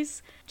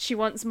ways. She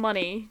wants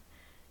money.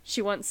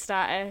 She wants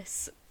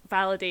status,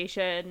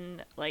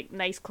 validation, like,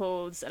 nice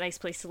clothes, a nice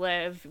place to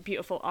live,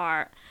 beautiful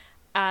art.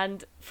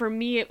 And for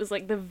me, it was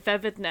like the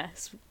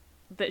vividness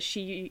that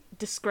she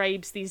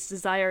describes these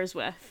desires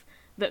with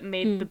that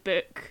made the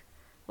book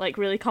like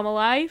really come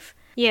alive.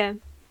 Yeah.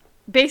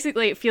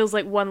 Basically, it feels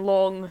like one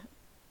long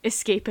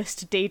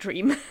escapist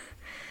daydream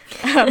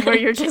where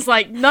you're just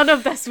like, none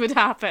of this would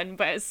happen,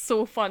 but it's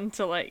so fun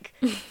to like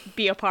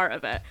be a part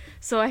of it.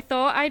 So I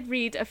thought I'd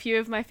read a few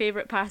of my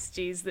favourite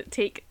passages that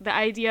take the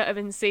idea of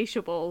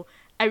insatiable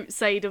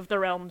outside of the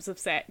realms of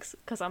sex,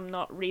 because I'm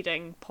not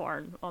reading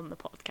porn on the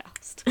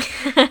podcast.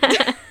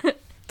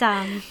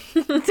 Damn.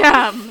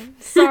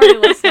 Sorry,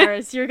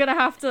 listeners. You're gonna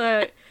have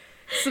to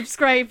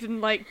subscribe and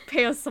like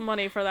pay us some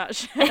money for that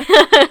shit.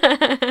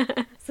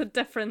 It's a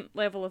different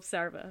level of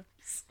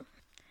service.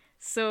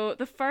 So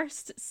the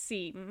first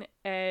scene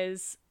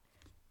is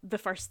the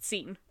first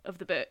scene of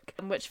the book,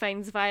 which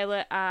finds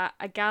Violet at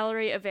a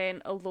gallery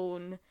event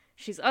alone.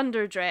 She's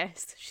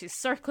underdressed, she's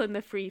circling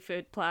the free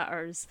food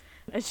platters,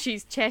 and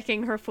she's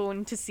checking her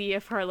phone to see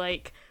if her,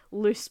 like,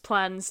 loose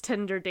plans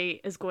Tinder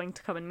date is going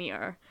to come and meet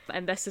her.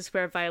 And this is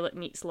where Violet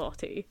meets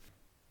Lottie.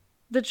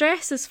 The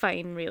dress is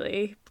fine,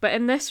 really, but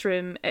in this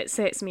room, it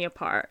sets me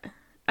apart.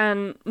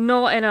 And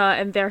not in a,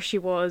 and there she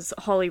was,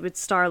 Hollywood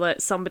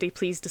starlet, somebody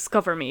please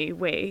discover me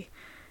way.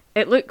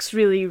 It looks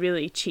really,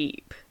 really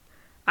cheap.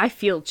 I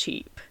feel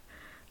cheap.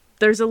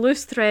 There's a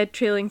loose thread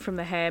trailing from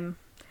the hem.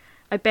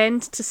 I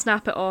bend to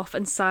snap it off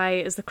and sigh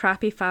as the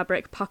crappy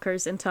fabric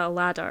puckers into a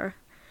ladder.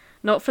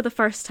 Not for the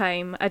first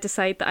time, I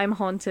decide that I'm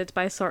haunted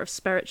by a sort of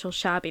spiritual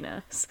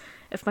shabbiness.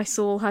 If my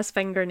soul has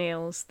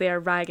fingernails, they are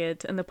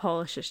ragged and the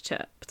polish is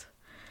chipped.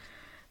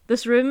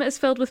 This room is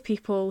filled with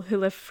people who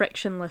live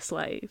frictionless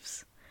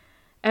lives.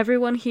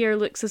 Everyone here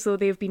looks as though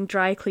they have been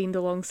dry cleaned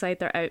alongside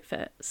their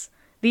outfits.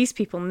 These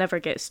people never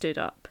get stood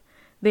up.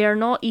 They are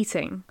not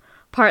eating,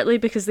 partly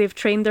because they've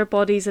trained their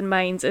bodies and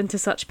minds into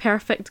such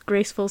perfect,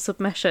 graceful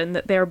submission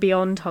that they are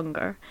beyond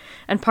hunger,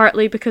 and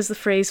partly because the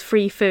phrase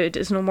free food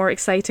is no more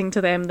exciting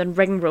to them than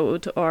ring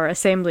road or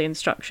assembly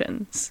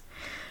instructions.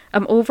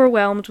 I'm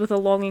overwhelmed with a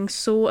longing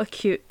so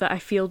acute that I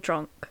feel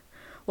drunk.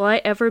 Will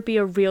I ever be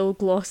a real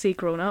glossy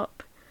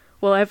grown-up?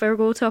 Will I ever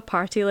go to a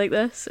party like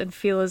this and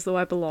feel as though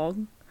I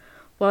belong?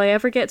 Will I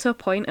ever get to a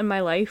point in my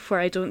life where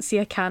I don't see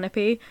a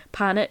canopy,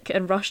 panic,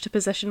 and rush to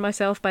position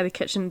myself by the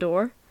kitchen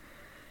door?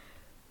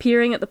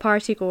 Peering at the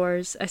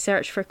partygoers, I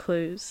search for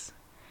clues.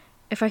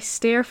 If I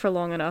stare for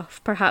long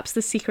enough, perhaps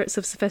the secrets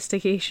of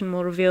sophistication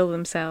will reveal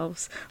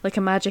themselves, like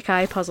a magic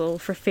eye puzzle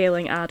for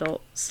failing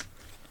adults.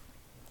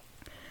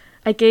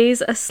 I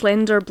gaze at a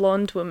slender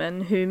blonde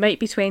woman who might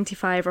be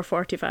 25 or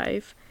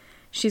 45.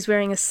 She's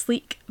wearing a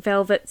sleek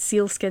velvet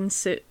sealskin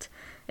suit.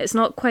 It's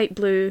not quite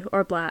blue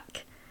or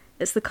black.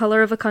 It's the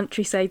colour of a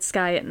countryside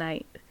sky at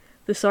night.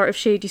 The sort of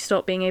shade you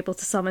stop being able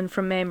to summon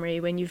from memory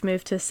when you've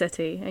moved to a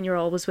city and you're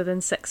always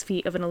within 6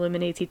 feet of an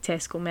illuminated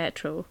Tesco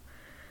Metro.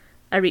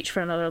 I reach for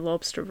another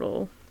lobster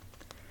roll.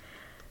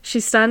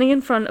 She's standing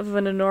in front of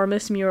an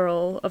enormous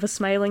mural of a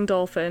smiling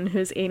dolphin who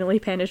is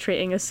anally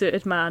penetrating a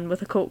suited man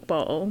with a Coke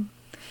bottle.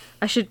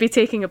 I should be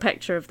taking a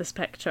picture of this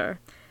picture.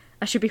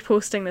 I should be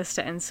posting this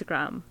to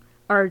Instagram.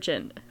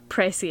 Urgent,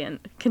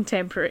 prescient,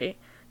 contemporary,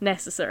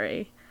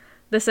 necessary.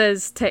 This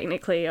is,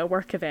 technically, a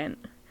work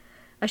event.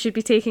 I should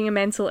be taking a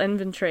mental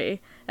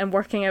inventory and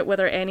working out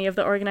whether any of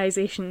the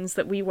organisations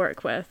that we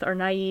work with are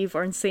naive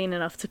or insane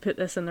enough to put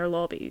this in their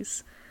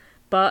lobbies.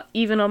 But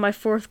even on my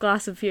 4th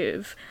glass of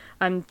Veuve,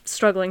 I'm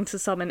struggling to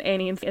summon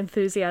any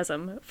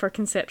enthusiasm for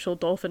conceptual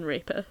dolphin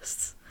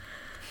rapists.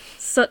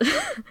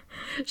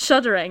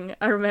 Shuddering,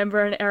 I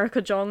remember an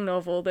Erica Jong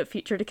novel that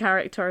featured a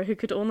character who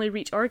could only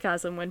reach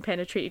orgasm when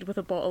penetrated with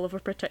a bottle of a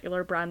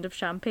particular brand of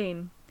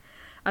champagne.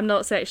 I'm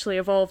not sexually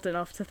evolved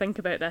enough to think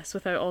about this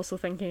without also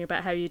thinking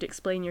about how you'd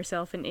explain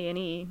yourself in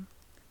A&E.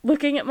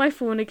 Looking at my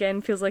phone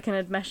again feels like an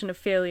admission of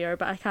failure,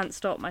 but I can't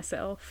stop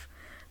myself.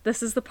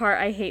 This is the part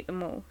I hate the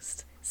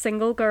most.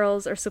 Single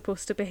girls are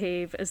supposed to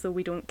behave as though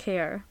we don't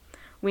care.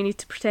 We need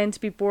to pretend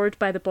to be bored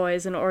by the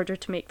boys in order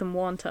to make them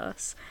want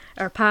us.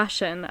 Our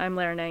passion, I'm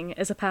learning,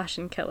 is a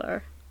passion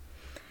killer.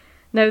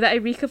 Now that I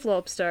reek of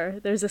lobster,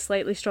 there's a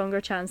slightly stronger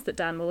chance that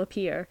Dan will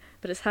appear,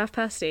 but it's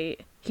 8:30,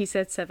 he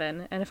said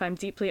 7, and if I'm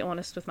deeply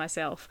honest with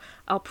myself,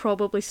 I'll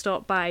probably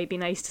stop by, be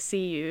nice to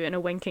see you, and a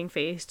winking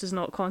face does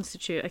not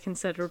constitute a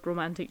considered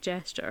romantic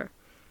gesture.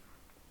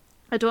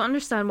 I don't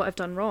understand what I've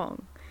done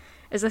wrong.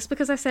 Is this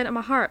because I sent him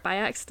a heart by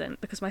accident,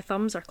 because my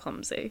thumbs are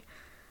clumsy?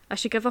 I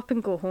should give up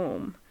and go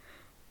home.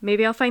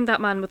 Maybe I'll find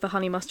that man with the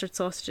honey mustard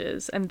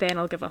sausages, and then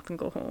I'll give up and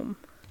go home.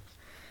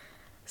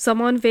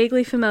 Someone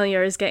vaguely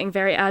familiar is getting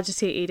very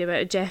agitated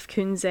about a Jeff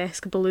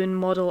Koons-esque balloon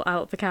model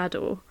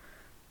avocado.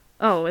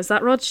 Oh, is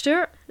that Rod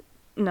Stewart?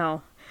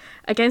 No.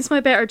 Against my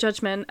better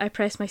judgment, I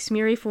press my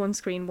smeary phone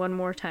screen one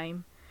more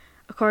time.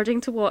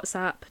 According to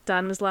WhatsApp,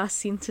 Dan was last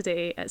seen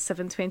today at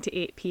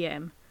 7:28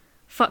 p.m.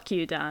 Fuck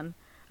you, Dan.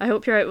 I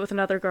hope you're out with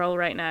another girl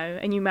right now,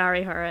 and you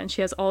marry her, and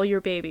she has all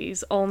your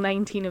babies, all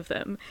 19 of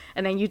them,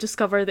 and then you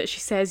discover that she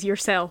says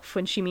yourself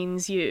when she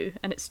means you,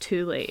 and it's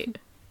too late.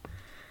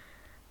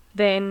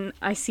 Then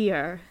I see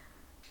her.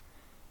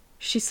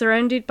 She's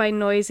surrounded by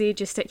noisy,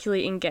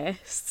 gesticulating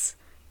guests,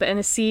 but in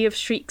a sea of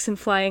shrieks and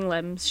flying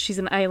limbs, she's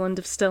an island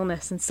of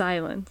stillness and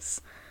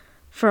silence.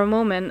 For a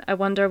moment, I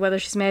wonder whether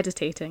she's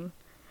meditating.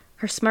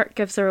 Her smirk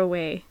gives her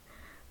away.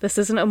 This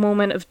isn't a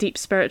moment of deep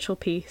spiritual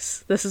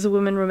peace. This is a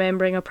woman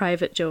remembering a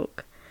private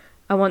joke.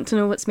 I want to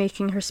know what's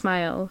making her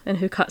smile, and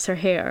who cuts her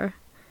hair.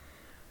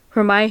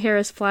 Where my hair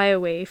is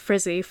flyaway,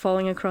 frizzy,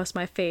 falling across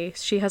my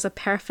face, she has a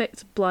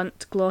perfect,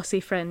 blunt, glossy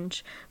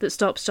fringe that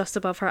stops just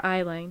above her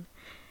eyeline.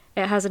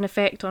 It has an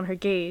effect on her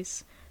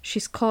gaze.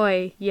 She's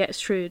coy, yet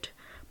shrewd,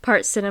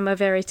 part cinema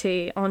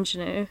verite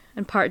ingenue,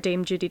 and part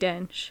Dame Judi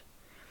Dench.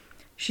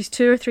 She's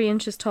 2 or 3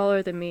 inches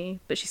taller than me,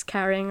 but she's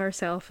carrying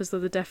herself as though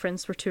the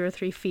difference were 2 or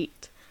 3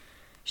 feet.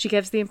 She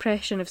gives the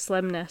impression of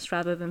slimness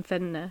rather than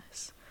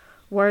thinness.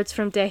 Words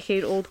from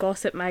decade-old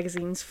gossip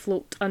magazines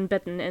float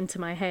unbidden into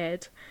my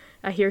head.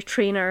 I hear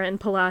trainer and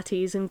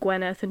Pilates and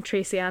Gwyneth and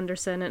Tracy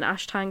Anderson and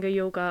Ashtanga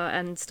yoga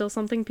and still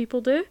something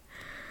people do.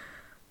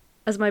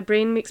 As my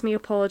brain makes me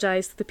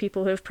apologise to the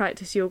people who have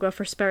practiced yoga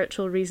for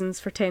spiritual reasons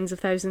for tens of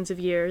thousands of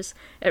years,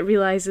 it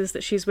realises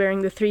that she's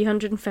wearing the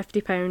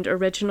 £350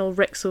 original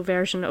Rixo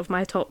version of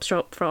my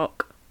Topshop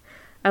frock.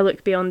 I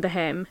look beyond the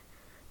hem.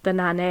 The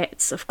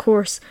nanettes, of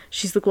course,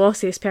 she's the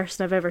glossiest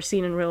person I've ever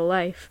seen in real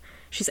life.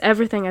 She's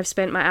everything I've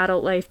spent my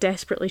adult life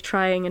desperately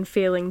trying and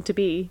failing to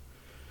be.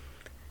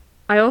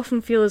 I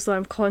often feel as though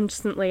I'm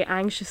constantly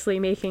anxiously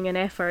making an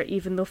effort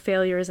even though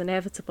failure is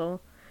inevitable.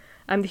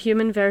 I'm the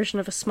human version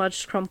of a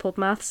smudged, crumpled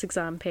maths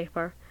exam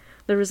paper.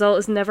 The result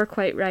is never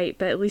quite right,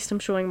 but at least I'm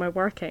showing my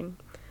working.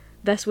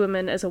 This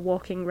woman is a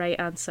walking right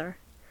answer.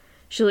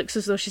 She looks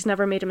as though she's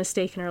never made a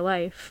mistake in her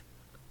life.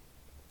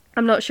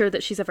 I'm not sure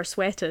that she's ever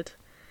sweated.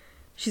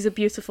 She's a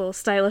beautiful,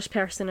 stylish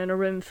person in a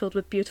room filled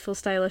with beautiful,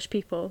 stylish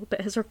people, but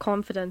it has her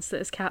confidence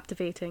that is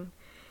captivating.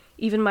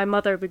 Even my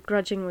mother would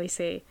grudgingly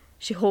say,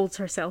 she holds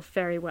herself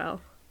very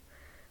well.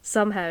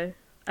 Somehow,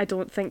 I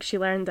don't think she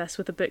learned this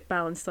with a book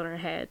balanced on her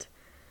head.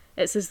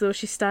 It's as though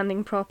she's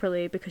standing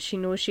properly because she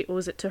knows she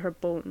owes it to her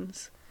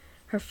bones.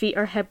 Her feet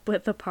are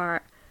hip-width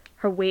apart,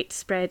 her weight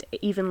spread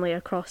evenly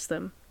across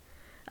them.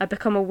 I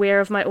become aware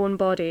of my own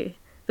body,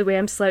 the way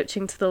I'm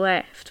slouching to the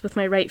left, with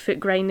my right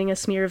foot grinding a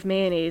smear of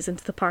mayonnaise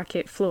into the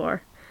parquet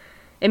floor.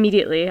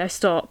 Immediately, I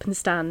stop and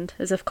stand,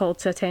 as if called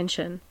to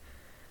attention.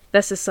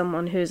 This is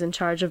someone who is in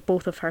charge of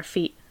both of her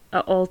feet,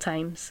 at all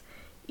times.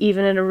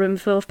 Even in a room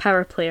full of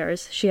power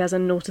players, she has a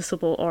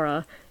noticeable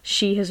aura.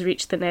 She has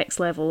reached the next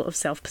level of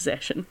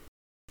self-possession.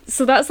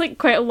 So that's like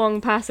quite a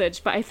long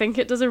passage, but I think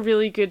it does a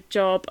really good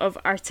job of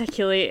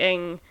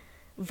articulating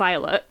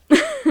Violet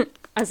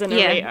as a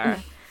narrator. Yeah.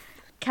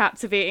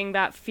 Captivating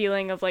that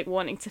feeling of like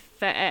wanting to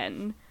fit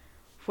in,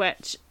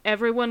 which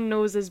everyone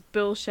knows is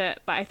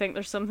bullshit, but I think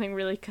there's something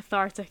really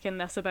cathartic in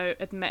this about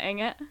admitting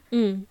it.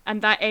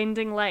 And that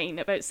ending line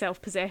about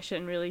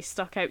self-possession really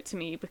stuck out to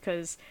me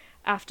because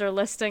after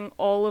listing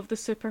all of the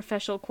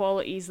superficial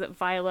qualities that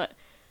Violet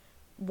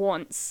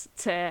wants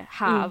to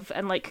have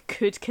and like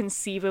could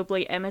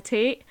conceivably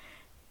imitate,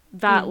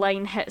 that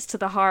line hits to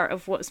the heart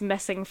of what's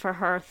missing for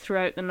her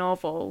throughout the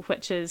novel,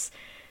 which is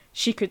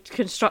she could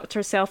construct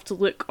herself to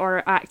look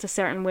or act a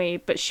certain way,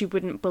 but she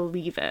wouldn't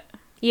believe it.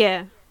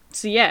 Yeah.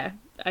 So yeah,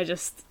 I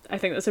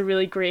think that's a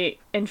really great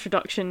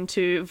introduction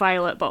to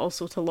Violet, but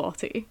also to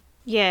Lottie.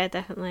 Yeah,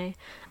 definitely.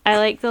 I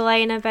like the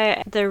line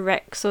about the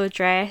Rixo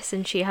dress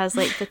and she has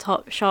like the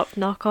Topshop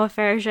knockoff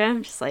version.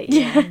 I'm just like,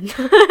 yeah.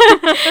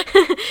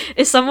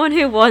 As someone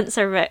who wants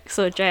a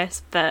Rixo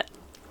dress but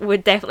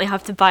would definitely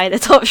have to buy the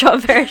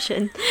Topshop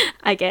version,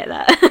 I get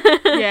that.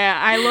 Yeah,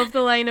 I love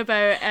the line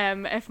about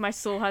if my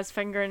soul has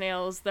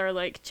fingernails, they're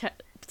like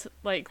chipped,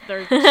 like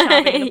they're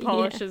shabby, the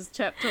polish is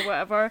chipped or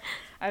whatever.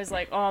 I was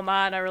like, oh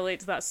man, I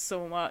relate to that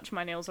so much.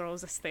 My nails are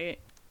always a state.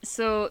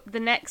 So the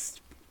next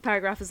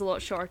paragraph is a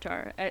lot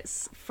shorter.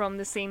 It's from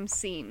the same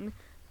scene,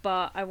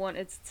 but I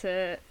wanted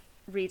to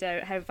read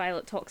out how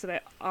Violet talks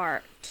about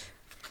art.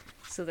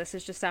 So this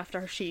is just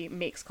after she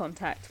makes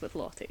contact with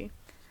Lottie.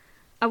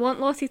 I want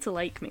Lottie to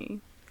like me,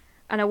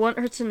 and I want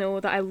her to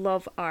know that I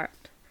love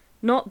art.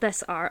 Not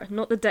this art,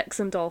 not the dicks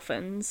and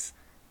dolphins,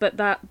 but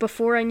that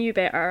before I knew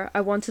better,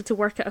 I wanted to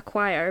work at a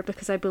choir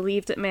because I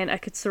believed it meant I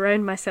could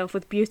surround myself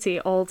with beauty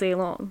all day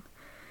long.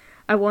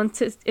 I want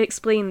to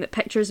explain that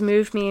pictures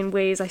move me in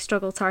ways I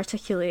struggle to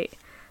articulate,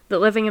 that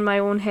living in my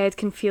own head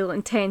can feel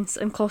intense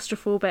and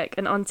claustrophobic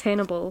and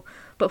untenable,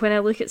 but when I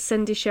look at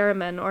Cindy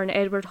Sherman or an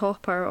Edward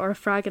Hopper or a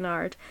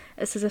Fragonard,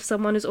 it's as if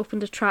someone has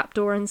opened a trap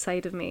door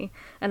inside of me,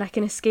 and I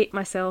can escape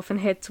myself and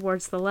head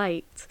towards the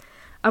light.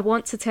 I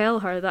want to tell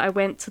her that I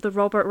went to the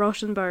Robert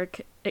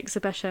Rauschenberg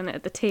exhibition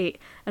at the Tate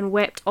and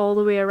wept all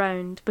the way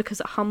around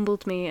because it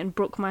humbled me and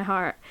broke my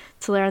heart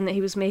to learn that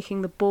he was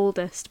making the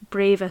boldest,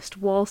 bravest,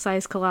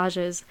 wall-sized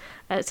collages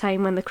at a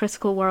time when the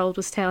critical world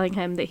was telling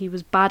him that he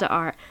was bad at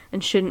art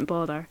and shouldn't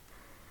bother.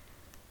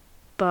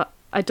 But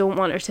I don't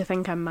want her to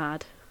think I'm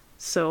mad,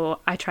 so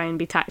I try and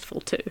be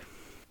tactful too.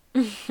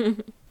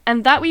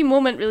 And that wee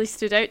moment really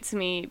stood out to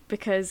me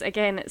because,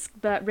 again, it's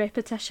that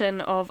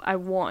repetition of I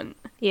want.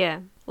 Yeah.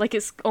 Like,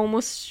 it's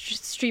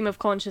almost stream of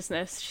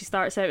consciousness. She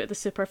starts out at the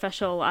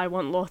superficial, I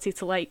want Lottie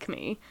to like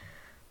me,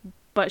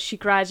 but she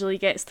gradually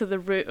gets to the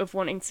root of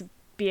wanting to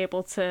be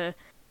able to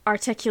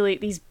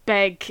articulate these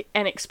big,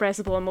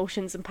 inexpressible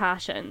emotions and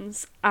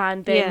passions,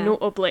 and then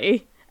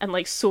notably, and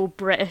like so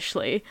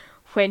Britishly,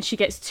 when she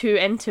gets too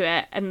into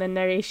it and the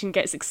narration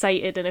gets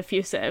excited and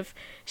effusive,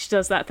 she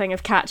does that thing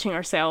of catching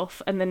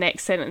herself, and the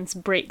next sentence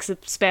breaks the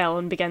spell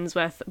and begins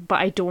with, but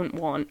I don't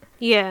want.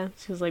 Yeah.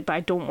 She was like, but I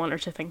don't want her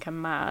to think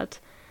I'm mad.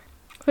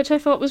 Which I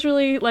thought was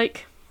really,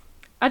 like,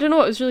 I don't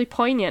know, it was really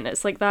poignant.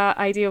 It's like that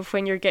idea of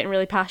when you're getting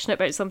really passionate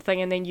about something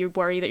and then you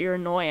worry that you're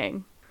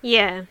annoying.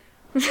 Yeah.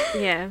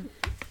 Yeah.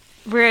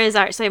 Whereas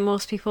actually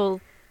most people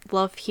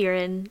love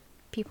hearing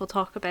people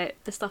talk about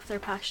the stuff they're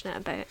passionate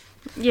about.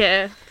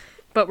 Yeah.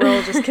 But we're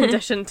all just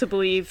conditioned to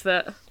believe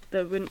that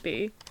there wouldn't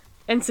be.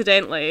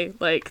 Incidentally,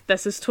 like,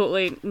 this is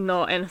totally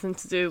not anything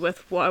to do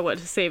with what I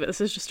wanted to say, but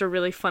this is just a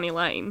really funny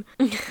line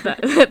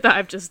that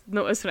I've just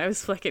noticed when I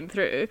was flicking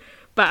through.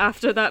 But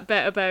after that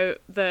bit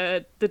about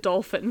the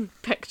dolphin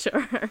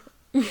picture,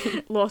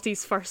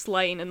 Lottie's first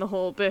line in the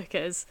whole book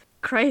is,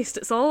 Christ,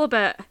 it's all a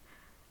bit...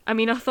 I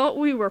mean, I thought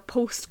we were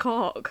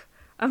post-cock.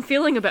 I'm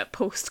feeling a bit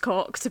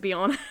post-cock, to be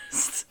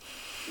honest.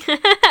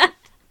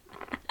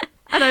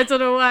 And I don't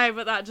know why,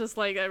 but that just,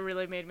 like, it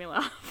really made me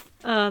laugh.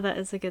 Oh, that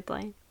is a good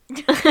line.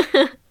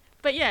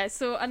 But yeah,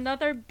 so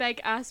another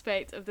big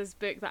aspect of this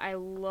book that I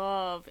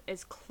love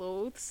is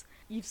clothes.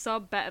 You saw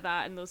a bit of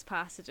that in those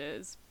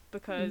passages,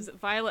 because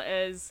Violet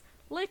is,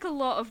 like a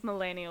lot of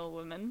millennial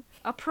women,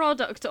 a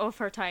product of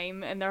her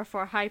time and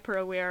therefore hyper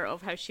aware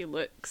of how she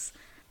looks.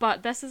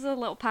 But this is a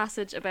little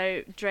passage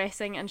about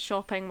dressing and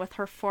shopping with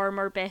her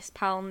former best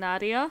pal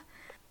Nadia,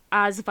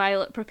 as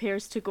Violet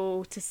prepares to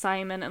go to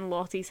Simon and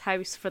Lottie's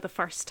house for the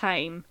first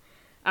time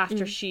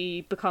after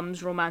she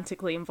becomes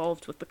romantically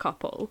involved with the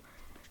couple.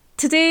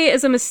 Today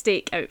is a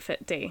mistake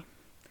outfit day.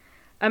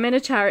 I'm in a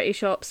charity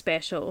shop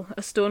special,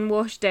 a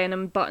stonewashed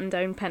denim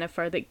button-down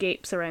pinafore that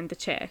gapes around the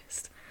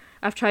chest.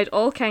 I've tried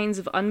all kinds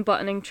of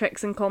unbuttoning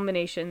tricks and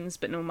combinations,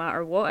 but no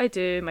matter what I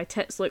do, my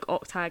tits look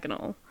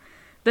octagonal.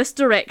 This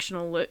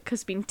directional look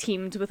has been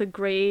teamed with a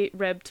grey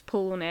ribbed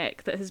polo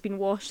neck that has been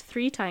washed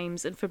 3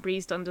 times and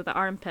Febrezed under the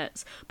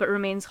armpits, but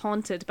remains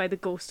haunted by the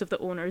ghost of the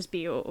owner's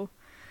BO.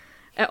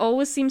 It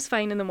always seems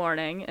fine in the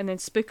morning, and then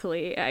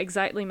spookily, at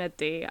exactly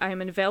midday, I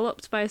am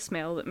enveloped by a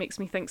smell that makes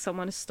me think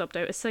someone has stubbed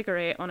out a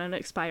cigarette on an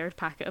expired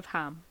packet of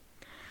ham.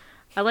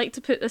 I like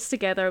to put this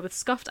together with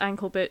scuffed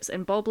ankle boots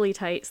and bobbly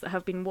tights that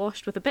have been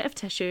washed with a bit of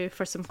tissue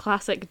for some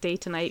classic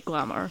day-to-night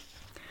glamour.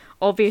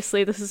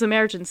 Obviously, this is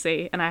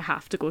emergency, and I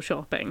have to go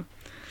shopping.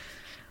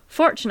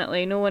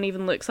 Fortunately, no one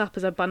even looks up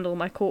as I bundle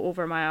my coat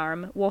over my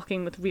arm,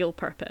 walking with real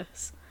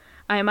purpose.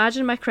 I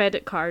imagine my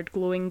credit card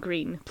glowing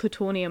green,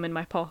 plutonium in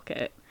my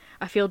pocket.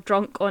 I feel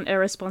drunk on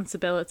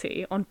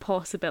irresponsibility, on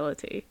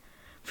possibility.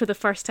 For the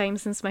first time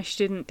since my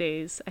student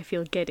days, I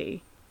feel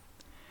giddy.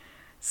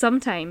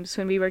 Sometimes,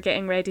 when we were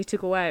getting ready to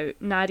go out,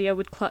 Nadia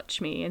would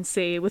clutch me and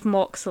say, with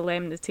mock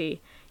solemnity,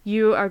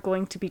 "You are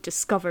going to be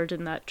discovered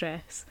in that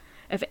dress.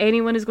 If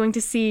anyone is going to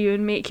see you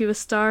and make you a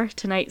star,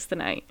 tonight's the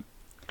night."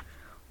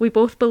 We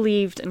both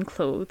believed in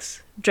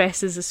clothes,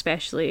 dresses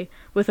especially,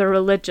 with a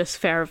religious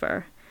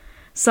fervour.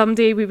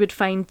 Someday we would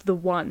find the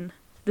one,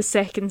 the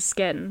second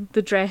skin,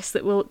 the dress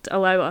that will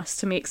allow us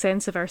to make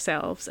sense of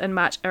ourselves and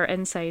match our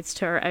insides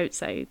to our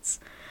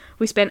outsides.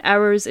 We spent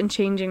hours in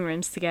changing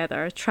rooms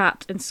together,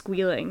 trapped and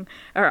squealing,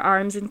 our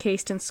arms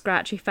encased in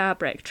scratchy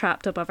fabric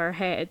trapped above our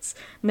heads,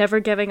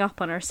 never giving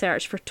up on our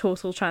search for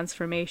total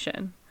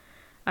transformation.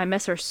 I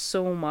miss her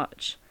so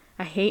much.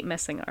 I hate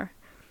missing her.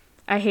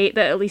 I hate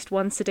that at least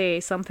once a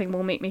day something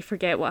will make me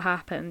forget what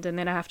happened and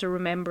then I have to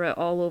remember it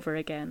all over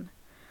again.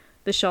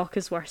 The shock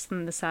is worse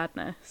than the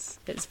sadness.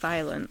 It's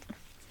violent.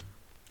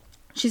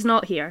 She's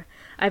not here.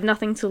 I have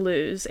nothing to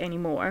lose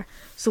anymore,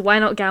 so why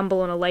not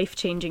gamble on a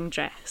life-changing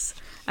dress?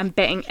 I'm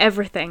betting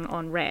everything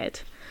on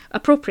red.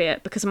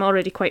 Appropriate, because I'm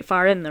already quite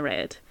far in the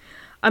red.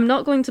 I'm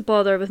not going to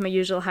bother with my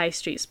usual high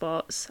street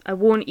spots. I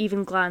won't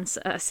even glance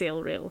at a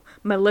sale rail.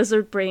 My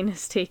lizard brain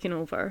has taken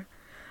over.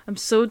 I'm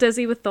so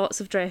dizzy with thoughts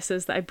of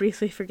dresses that I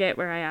briefly forget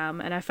where I am,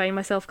 and I find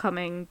myself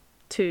coming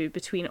to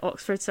between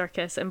Oxford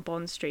Circus and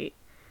Bond Street.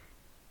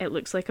 It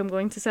looks like I'm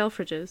going to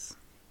Selfridges.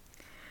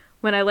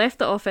 When I left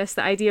the office,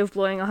 the idea of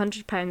blowing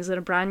 £100 on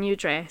a brand new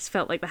dress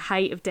felt like the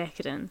height of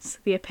decadence,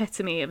 the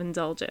epitome of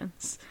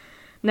indulgence.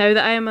 Now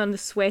that I am on the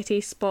sweaty,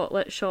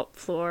 spotlit shop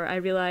floor, I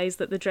realise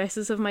that the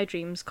dresses of my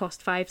dreams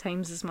cost 5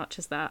 times as much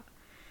as that.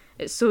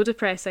 It's so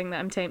depressing that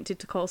I'm tempted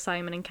to call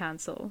Simon and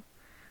cancel.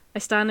 I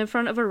stand in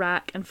front of a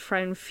rack and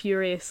frown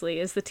furiously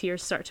as the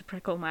tears start to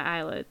prickle my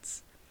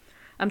eyelids.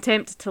 I'm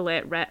tempted to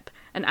let rip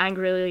and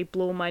angrily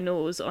blow my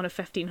nose on a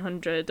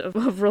 1500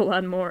 of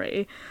Roland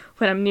Morey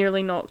when I'm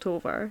nearly knocked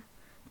over.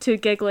 2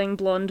 giggling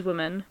blonde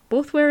women,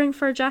 both wearing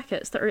fur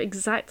jackets that are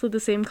exactly the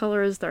same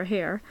colour as their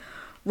hair,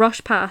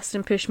 rush past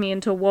and push me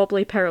into a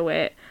wobbly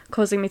pirouette,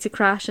 causing me to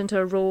crash into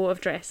a row of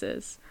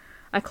dresses.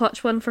 I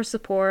clutch one for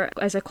support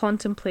as I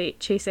contemplate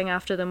chasing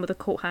after them with a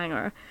coat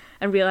hanger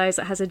and realise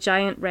it has a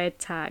giant red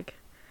tag.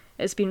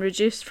 It's been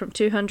reduced from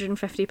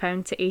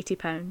 £250 to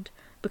 £80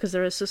 because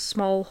there is a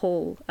small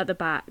hole at the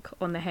back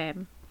on the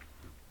hem.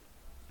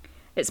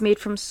 It's made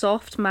from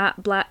soft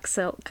matte black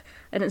silk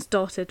and it's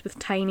dotted with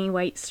tiny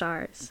white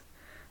stars.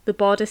 The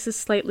bodice is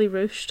slightly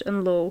ruched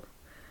and low,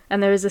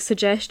 and there is a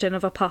suggestion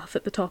of a puff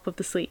at the top of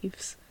the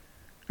sleeves.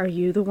 Are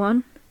you the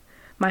one?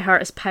 My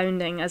heart is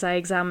pounding as I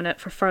examine it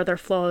for further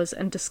flaws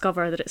and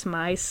discover that it's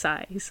my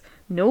size.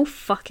 No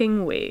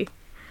fucking way.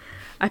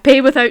 I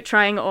pay without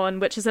trying it on,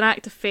 which is an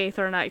act of faith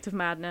or an act of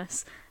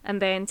madness,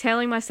 and then,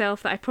 telling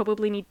myself that I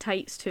probably need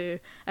tights too,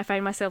 I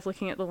find myself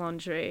looking at the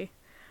lingerie.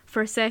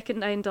 For a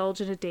second I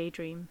indulge in a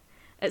daydream.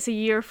 It's a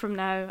year from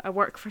now, I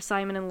work for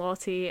Simon and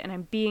Lottie, and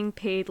I'm being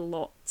paid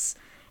lots.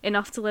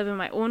 Enough to live in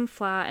my own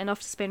flat,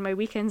 enough to spend my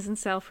weekends in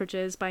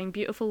Selfridges buying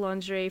beautiful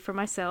lingerie for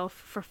myself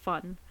for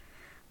fun.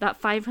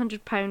 That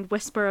 £500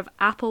 whisper of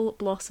apple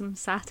blossom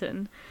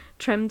satin,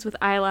 trimmed with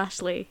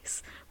eyelash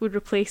lace, would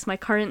replace my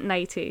current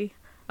nightie,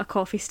 a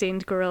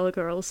coffee-stained Gorilla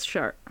Girls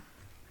shirt.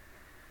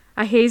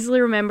 I hazily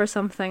remember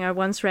something I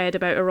once read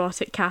about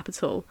erotic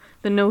capital,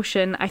 the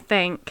notion, I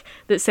think,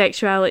 that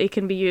sexuality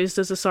can be used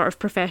as a sort of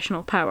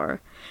professional power.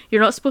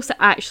 You're not supposed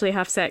to actually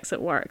have sex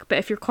at work, but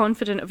if you're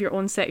confident of your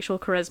own sexual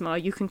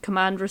charisma, you can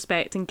command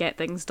respect and get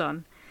things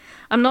done.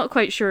 I'm not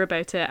quite sure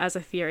about it as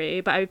a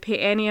theory, but I would pay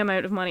any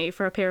amount of money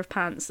for a pair of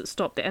pants that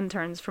stopped the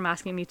interns from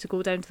asking me to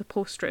go down to the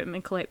post room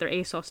and collect their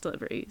ASOS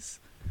deliveries.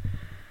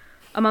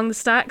 Among the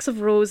stacks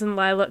of rose and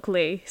lilac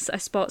lace, I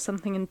spot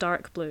something in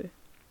dark blue.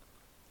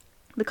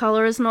 The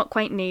colour is not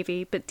quite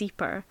navy, but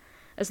deeper,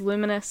 as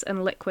luminous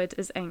and liquid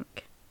as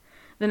ink.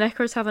 The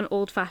knickers have an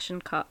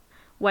old-fashioned cut,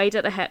 wide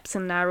at the hips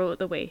and narrow at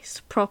the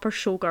waist, proper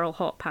showgirl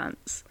hot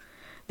pants.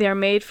 They are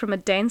made from a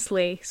dense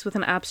lace with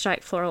an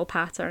abstract floral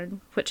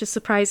pattern, which is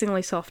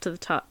surprisingly soft to the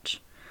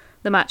touch.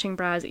 The matching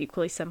bra is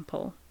equally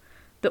simple.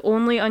 The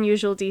only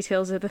unusual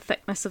details are the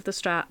thickness of the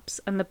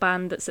straps and the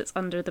band that sits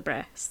under the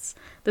breasts.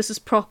 This is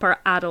proper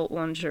adult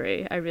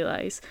lingerie, I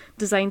realise,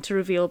 designed to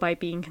reveal by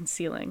being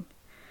concealing.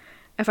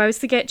 If I was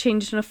to get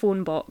changed in a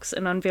phone box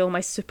and unveil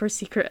my super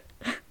secret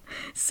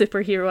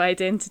superhero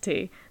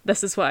identity,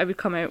 this is what I would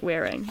come out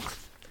wearing.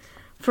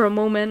 For a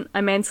moment,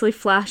 I mentally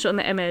flash on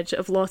the image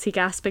of Lottie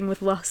gasping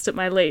with lust at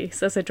my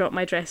lace as I drop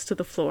my dress to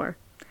the floor.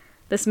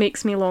 This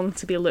makes me long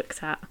to be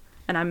looked at,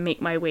 and I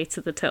make my way to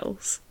the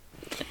tills.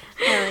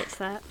 I like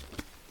that.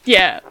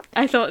 Yeah,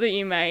 I thought that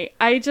you might.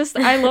 I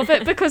love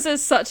it because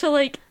it's such a,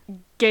 like,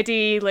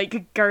 giddy,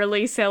 like,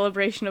 girly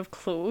celebration of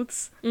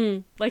clothes.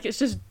 Like, it's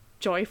just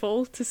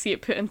joyful to see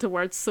it put into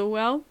words so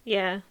well.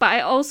 Yeah. But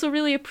I also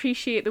really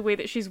appreciate the way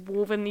that she's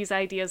woven these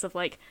ideas of,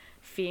 like,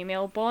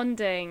 female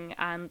bonding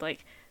and,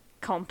 like,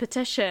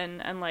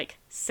 competition and, like,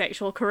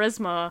 sexual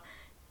charisma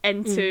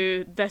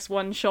into this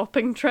one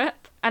shopping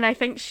trip. And I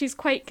think she's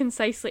quite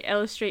concisely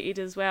illustrated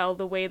as well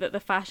the way that the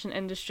fashion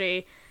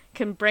industry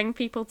can bring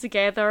people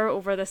together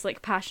over this,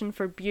 like, passion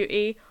for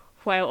beauty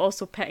while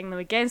also pitting them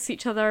against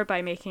each other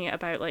by making it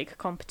about, like,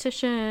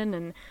 competition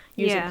and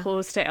using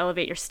clothes to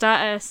elevate your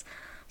status.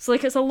 So,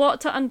 like, it's a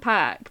lot to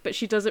unpack, but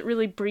she does it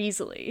really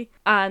breezily.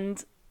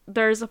 And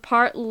there's a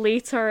part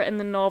later in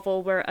the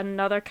novel where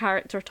another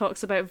character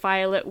talks about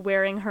Violet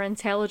wearing her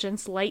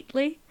intelligence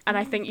lightly. And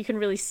I think you can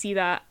really see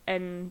that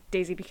in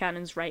Daisy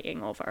Buchanan's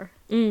writing of her.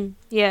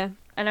 Yeah.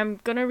 And I'm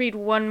going to read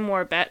one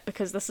more bit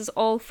because this is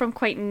all from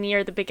quite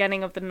near the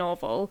beginning of the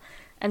novel.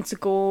 And to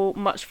go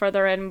much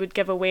further in would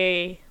give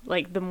away,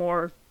 like, the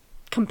more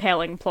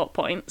compelling plot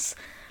points.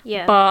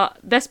 Yeah. But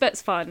this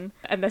bit's fun,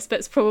 and this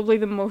bit's probably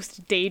the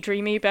most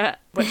daydreamy bit,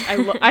 which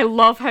I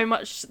love how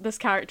much this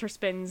character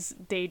spends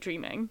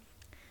daydreaming.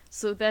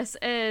 So this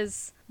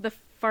is the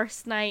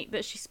first night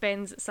that she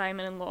spends at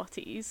Simon and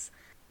Lottie's.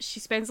 She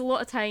spends a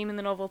lot of time in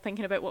the novel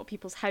thinking about what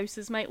people's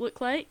houses might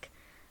look like,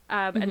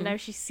 and now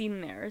she's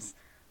seen theirs.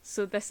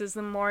 So this is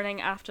the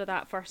morning after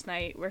that first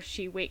night where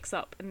she wakes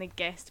up in the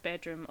guest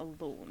bedroom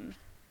alone.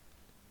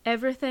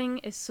 Everything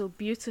is so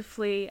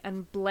beautifully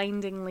and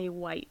blindingly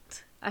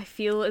white. I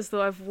feel as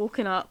though I've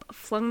woken up,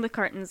 flung the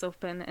curtains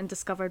open, and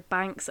discovered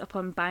banks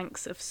upon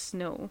banks of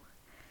snow.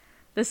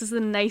 This is the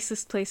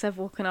nicest place I've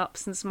woken up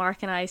since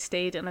Mark and I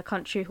stayed in a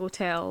country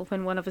hotel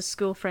when one of his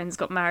school friends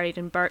got married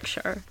in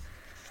Berkshire.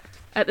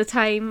 At the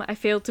time, I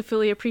failed to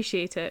fully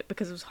appreciate it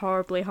because I was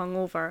horribly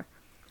hungover.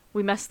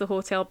 We missed the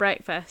hotel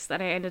breakfast,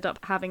 and I ended up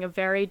having a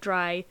very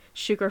dry,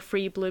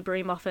 sugar-free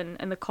blueberry muffin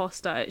in the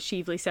Costa at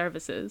Shively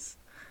Services.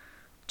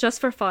 Just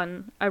for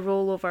fun, I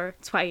roll over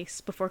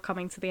twice before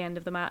coming to the end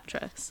of the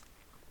mattress.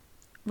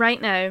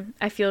 Right now,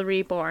 I feel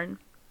reborn.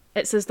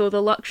 It's as though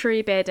the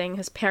luxury bedding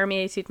has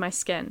permeated my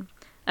skin,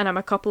 and I'm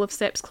a couple of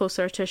steps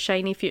closer to a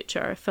shiny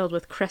future filled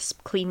with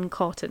crisp, clean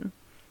cotton.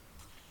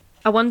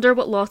 I wonder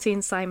what Lottie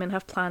and Simon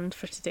have planned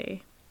for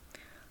today.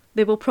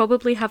 They will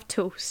probably have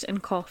toast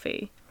and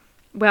coffee.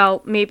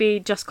 Well, maybe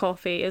just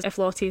coffee, if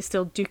Lottie is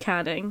still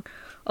Buchaning,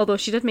 although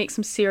she did make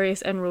some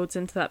serious inroads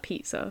into that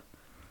pizza.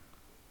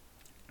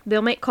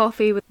 They'll make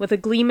coffee with a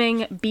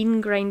gleaming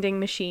bean-grinding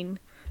machine,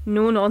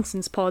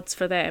 no-nonsense pods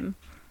for them,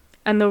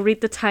 and they'll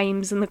read the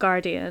Times and the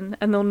Guardian,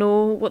 and they'll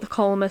know what the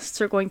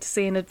columnists are going to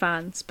say in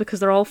advance,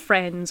 because they're all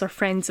friends or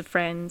friends of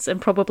friends,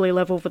 and probably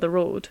live over the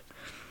road.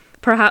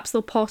 Perhaps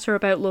they'll potter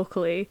about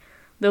locally,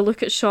 they'll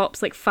look at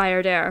shops like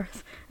Fired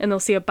Earth, and they'll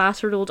see a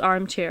battered old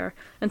armchair,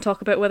 and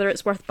talk about whether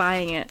it's worth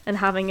buying it, and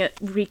having it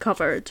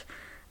recovered,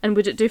 and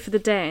would it do for the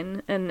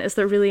den, and is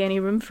there really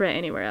any room for it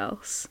anywhere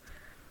else?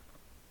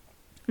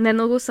 And then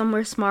they'll go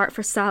somewhere smart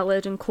for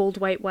salad and cold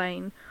white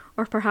wine,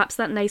 or perhaps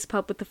that nice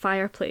pub with the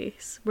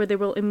fireplace, where they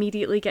will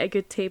immediately get a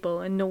good table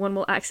and no one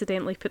will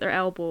accidentally put their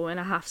elbow in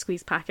a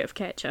half-squeezed packet of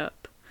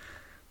ketchup.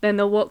 Then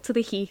they'll walk to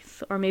the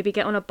Heath, or maybe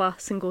get on a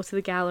bus and go to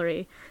the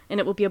gallery, and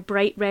it will be a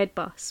bright red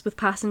bus with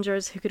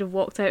passengers who could have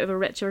walked out of a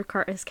Richard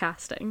Curtis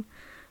casting,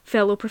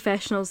 fellow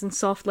professionals in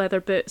soft leather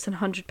boots and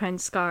 £100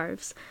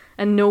 scarves,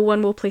 and no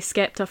one will play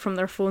Skepta from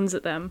their phones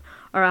at them,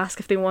 or ask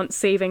if they want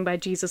saving by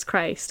Jesus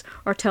Christ,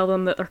 or tell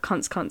them that they're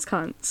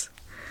cunts.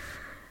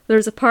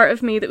 There's a part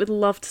of me that would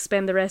love to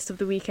spend the rest of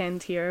the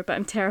weekend here, but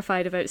I'm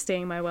terrified of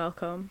outstaying my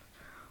welcome.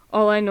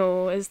 All I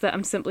know is that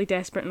I'm simply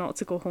desperate not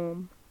to go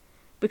home.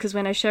 Because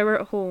when I shower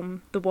at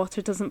home, the water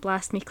doesn't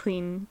blast me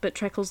clean, but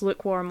trickles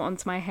lukewarm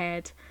onto my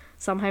head,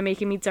 somehow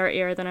making me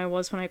dirtier than I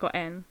was when I got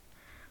in.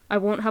 I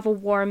won't have a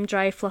warm,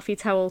 dry, fluffy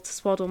towel to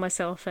swaddle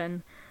myself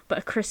in, but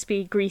a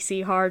crispy,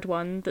 greasy, hard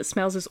one that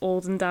smells as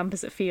old and damp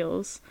as it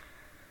feels.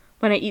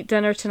 When I eat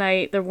dinner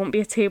tonight, there won't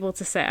be a table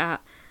to sit at,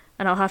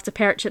 and I'll have to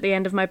perch at the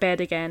end of my bed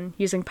again,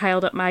 using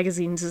piled up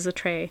magazines as a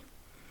tray.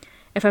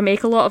 If I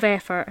make a lot of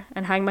effort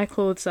and hang my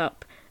clothes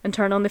up and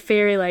turn on the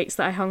fairy lights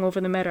that I hung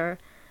over the mirror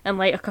and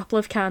light a couple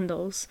of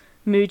candles,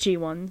 Muji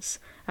ones,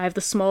 I have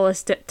the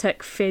smallest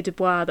diptych feu de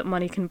bois that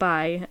money can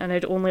buy, and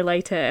I'd only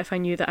light it if I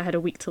knew that I had a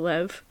week to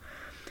live.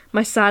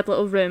 My sad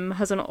little room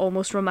has an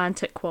almost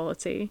romantic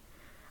quality.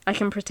 I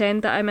can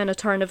pretend that I'm in a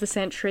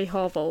turn-of-the-century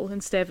hovel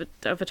instead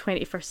of a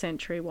 21st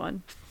century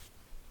one.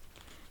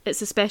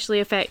 It's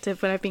especially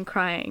effective when I've been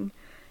crying.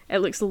 It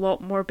looks a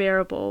lot more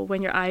bearable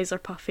when your eyes are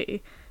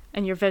puffy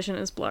and your vision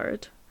is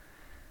blurred.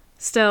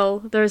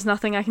 Still, there is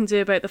nothing I can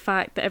do about the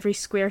fact that every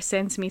square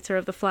centimetre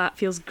of the flat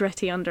feels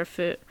gritty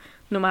underfoot,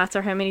 no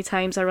matter how many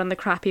times I run the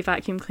crappy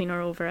vacuum cleaner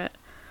over it.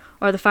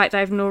 Or the fact that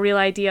I have no real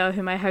idea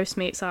who my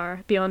housemates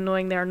are, beyond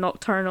knowing they are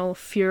nocturnal,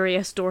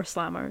 furious door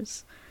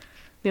slammers.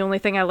 The only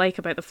thing I like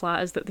about the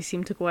flat is that they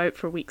seem to go out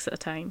for weeks at a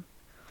time.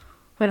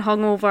 When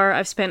hungover,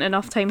 I've spent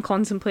enough time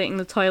contemplating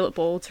the toilet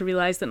bowl to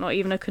realise that not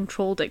even a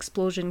controlled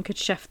explosion could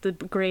shift the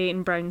grey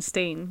and brown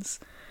stains.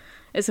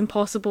 It's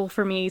impossible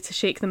for me to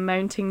shake the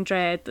mounting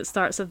dread that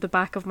starts at the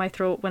back of my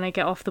throat when I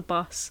get off the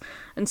bus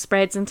and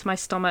spreads into my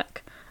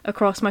stomach,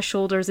 across my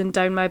shoulders and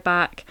down my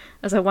back,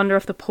 as I wonder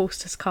if the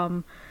post has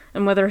come,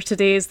 and whether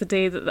today is the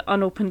day that the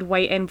unopened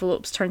white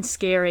envelopes turn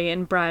scary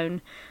and brown,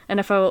 and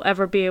if I will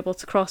ever be able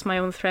to cross my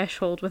own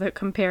threshold without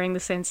comparing the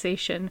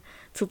sensation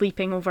to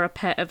leaping over a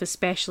pit of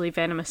especially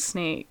venomous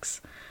snakes.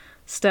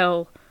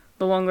 Still,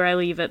 the longer I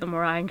leave it, the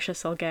more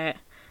anxious I'll get.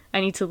 I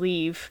need to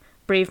leave,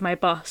 brave my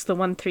bus, the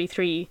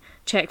 133,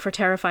 check for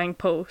terrifying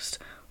post,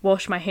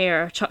 wash my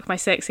hair, chuck my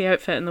sexy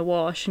outfit in the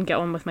wash, and get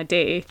on with my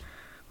day,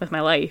 with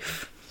my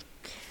life.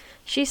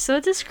 She's so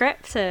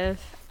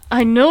descriptive.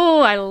 I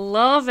know, I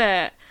love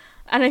it.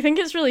 And I think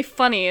it's really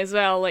funny as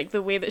well, like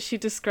the way that she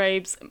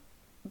describes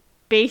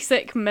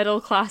basic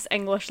middle-class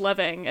English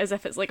living as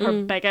if it's like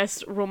her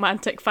biggest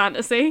romantic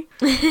fantasy.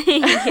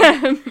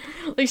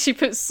 Like she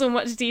puts so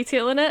much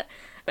detail in it,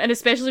 and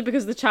especially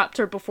because the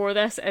chapter before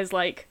this is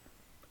like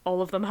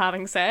all of them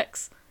having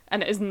sex,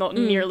 and it is not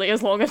nearly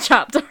as long a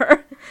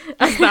chapter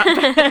as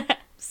that bit.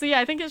 So yeah,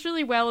 I think it's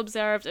really well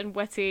observed and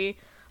witty,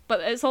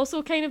 but it's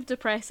also kind of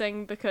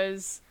depressing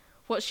because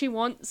what she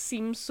wants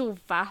seems so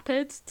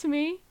vapid to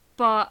me.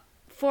 But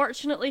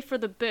fortunately for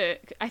the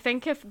book, I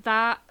think if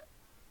that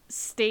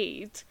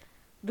stayed,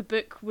 the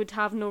book would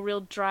have no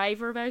real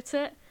driver about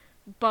it.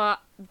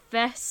 But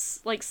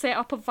this, like,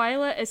 setup of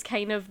Violet is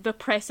kind of the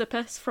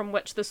precipice from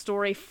which the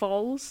story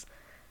falls.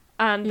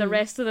 And the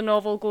rest of the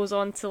novel goes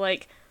on to,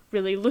 like,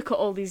 really look at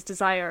all these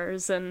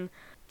desires and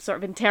sort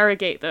of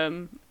interrogate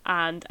them.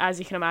 And as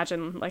you can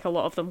imagine, like, a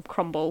lot of them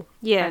crumble.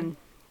 Yeah. And,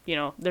 you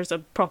know, there's a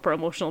proper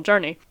emotional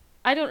journey.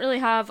 I don't really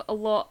have a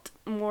lot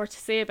more to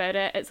say about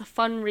it. It's a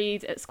fun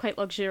read, it's quite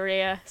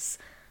luxurious,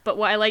 but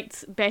what I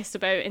liked best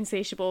about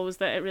Insatiable was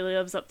that it really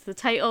lives up to the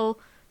title.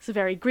 It's a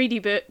very greedy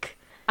book,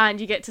 and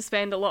you get to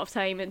spend a lot of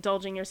time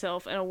indulging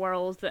yourself in a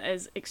world that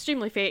is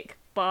extremely fake,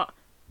 but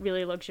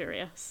really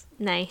luxurious.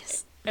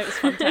 Nice. It was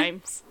fun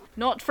times.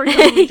 Not for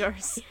young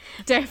readers.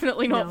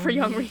 Definitely not for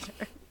young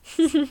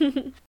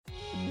readers.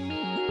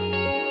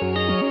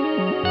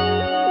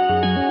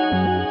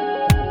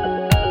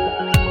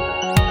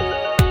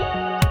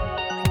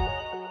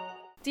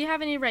 Do you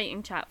have any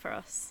writing chat for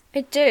us?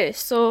 I do.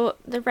 So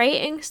the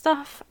writing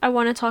stuff I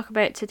want to talk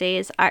about today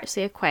is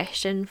actually a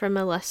question from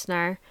a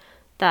listener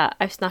that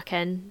I've snuck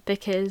in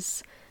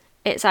because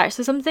it's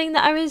actually something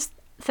that I was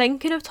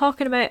thinking of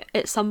talking about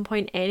at some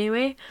point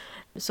anyway.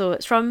 So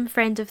it's from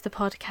friend of the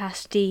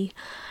podcast D.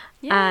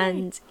 Yay.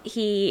 And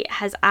he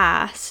has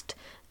asked,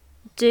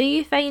 do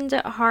you find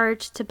it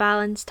hard to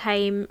balance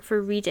time for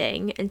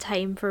reading and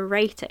time for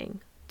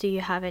writing? Do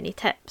you have any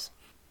tips?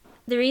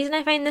 The reason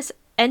I find this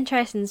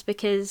interesting is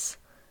because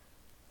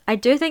I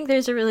do think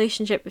there's a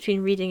relationship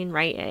between reading and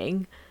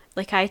writing.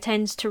 Like, I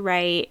tend to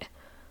write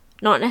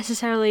not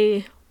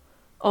necessarily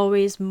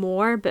always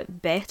more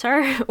but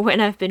better when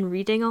I've been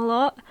reading a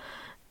lot,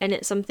 and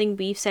it's something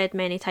we've said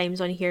many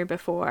times on here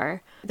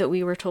before, that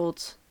we were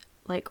told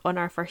like on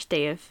our first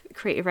day of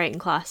creative writing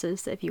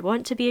classes that if you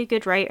want to be a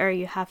good writer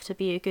you have to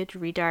be a good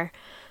reader,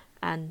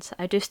 and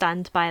I do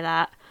stand by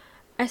that.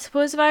 I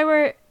suppose if I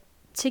were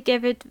to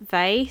give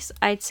advice,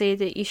 I'd say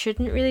that you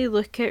shouldn't really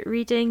look at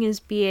reading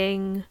as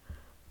being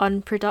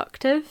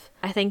unproductive.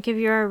 I think if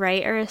you're a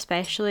writer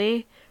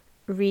especially,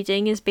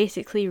 reading is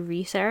basically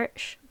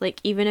research. Like,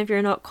 even if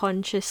you're not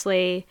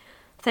consciously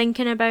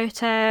thinking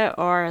about it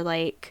or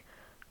like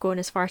going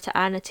as far to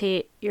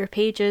annotate your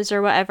pages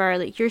or whatever,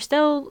 like, you're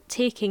still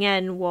taking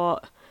in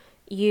what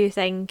you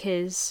think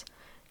is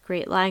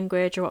great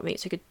language or what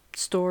makes a good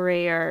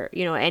story, or,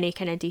 you know, any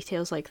kind of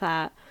details like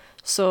that.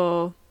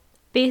 So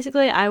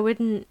basically, I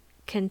wouldn't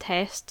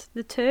contest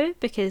the two,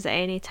 because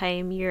any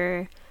time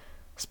you're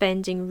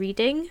spending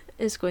reading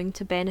is going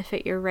to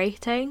benefit your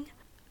writing.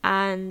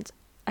 And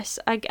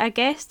I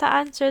guess to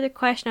answer the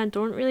question, I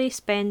don't really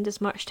spend as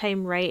much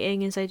time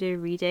writing as I do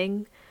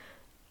reading,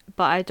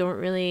 but I don't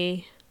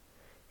really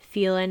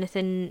feel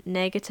anything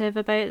negative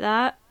about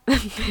that.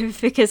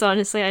 Because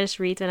honestly, I just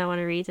read when I want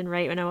to read and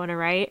write when I want to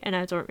write, and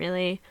I don't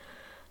really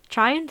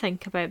try and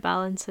think about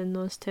balancing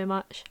those too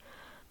much.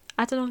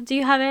 I don't know. Do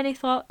you have any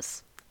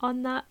thoughts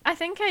on that? I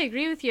think I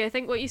agree with you. I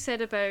think what you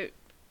said about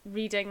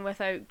reading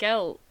without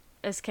guilt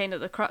is kind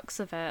of the crux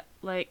of it.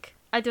 Like,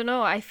 I don't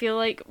know, I feel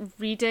like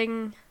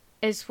reading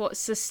is what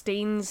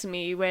sustains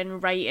me when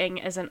writing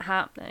isn't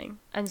happening.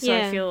 And so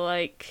I feel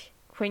like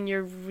when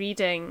you're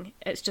reading,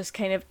 it's just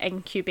kind of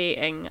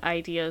incubating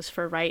ideas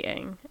for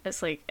writing.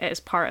 It's like, it's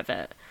part of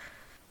it.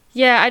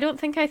 Yeah, I don't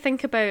think I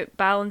think about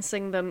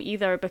balancing them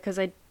either, because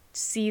I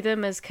see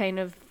them as kind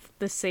of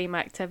the same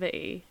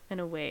activity in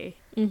a way.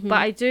 Mm-hmm. But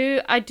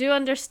I do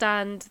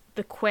understand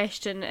the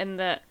question in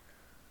that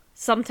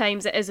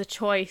sometimes it is a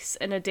choice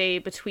in a day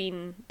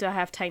between, do I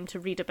have time to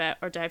read a bit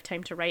or do I have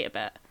time to write a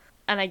bit?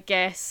 And I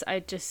guess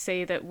I'd just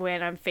say that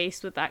when I'm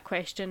faced with that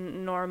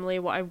question, normally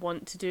what I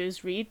want to do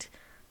is read,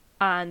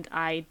 and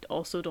I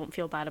also don't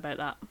feel bad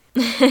about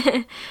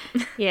that.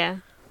 Yeah.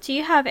 Do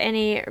you have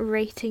any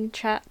writing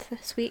chat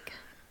this week?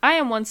 I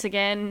am once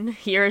again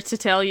here to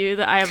tell you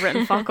that I have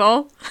written fuck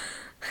all.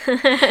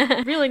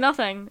 Really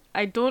nothing.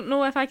 I don't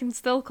know if I can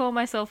still call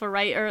myself a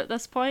writer at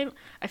this point.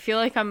 I feel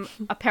like I'm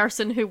a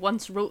person who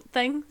once wrote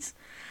things.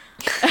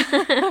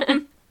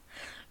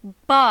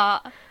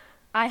 But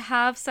I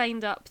have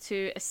signed up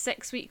to a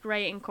 6-week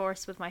writing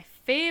course with my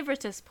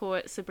favouriteest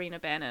poet, Sabrina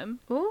Benham.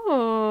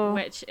 Ooh.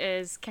 Which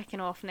is kicking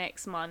off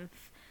next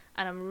month.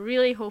 And I'm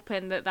really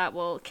hoping that that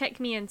will kick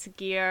me into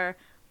gear,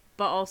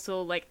 but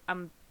also, like,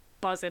 I'm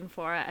buzzing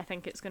for it. I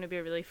think it's going to be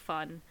really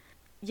fun.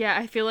 Yeah,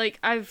 I feel like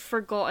I've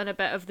forgotten a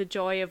bit of the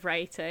joy of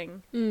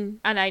writing. And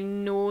I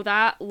know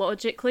that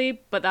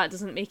logically, but that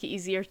doesn't make it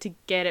easier to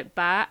get it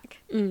back.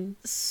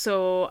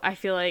 So I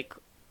feel like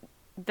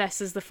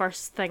this is the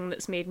first thing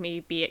that's made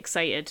me be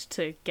excited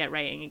to get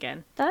writing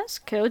again. That's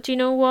cool. Do you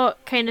know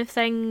what kind of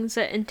things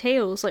it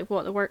entails? Like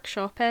what the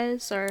workshop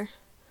is, or...?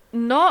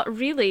 Not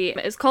really.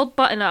 It's called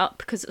Button Up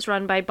because it's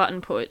run by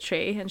Button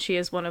Poetry, and she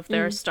is one of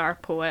their star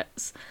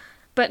poets.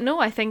 But no,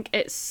 I think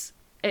it's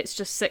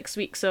just 6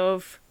 weeks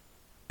of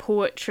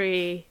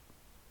poetry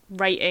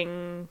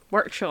writing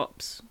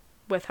workshops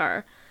with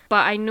her.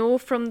 But I know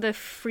from the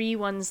free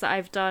ones that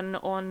I've done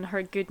on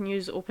her Good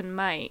News open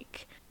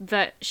mic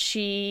that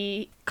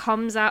she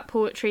comes at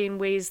poetry in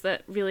ways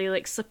that really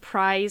like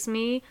surprise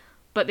me,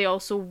 but they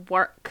also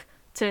work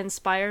to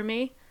inspire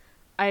me.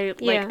 I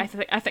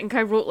think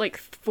I wrote like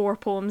 4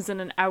 poems in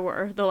an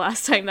hour the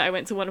last time that I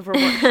went to one of her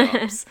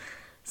workshops.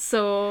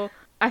 So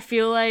I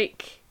feel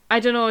like,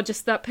 I don't know,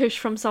 just that push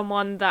from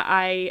someone that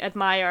I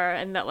admire,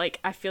 and that like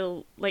I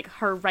feel like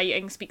her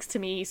writing speaks to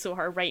me, so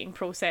her writing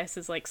process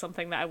is like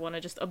something that I want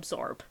to just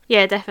absorb.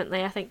 Yeah,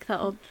 definitely. I think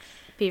that'll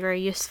be very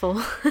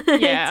useful.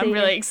 Yeah, I'm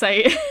really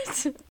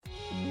excited.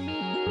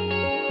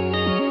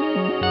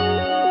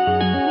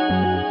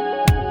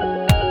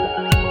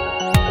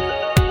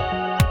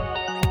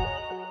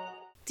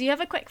 Do you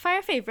have a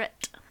quickfire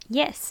favourite?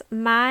 Yes,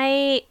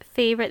 my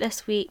favourite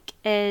this week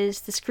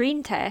is The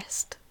Screen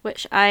Test,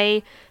 which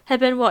I had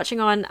been watching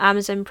on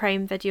Amazon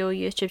Prime Video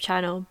YouTube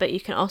channel, but you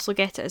can also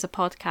get it as a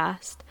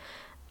podcast.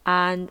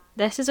 And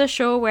this is a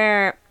show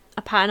where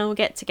a panel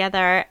get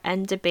together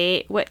and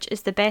debate which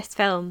is the best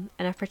film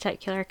in a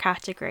particular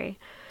category.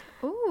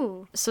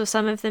 Ooh. So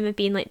some of them have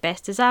been like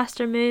Best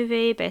Disaster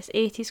Movie, Best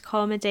 80s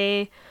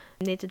Comedy,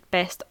 and they did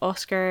Best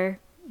Oscar,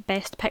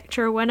 Best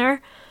Picture winner.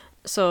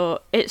 So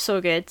it's so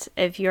good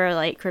if you're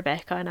like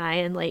Rebecca and I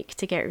and like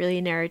to get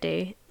really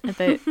nerdy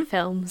about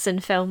films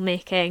and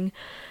filmmaking.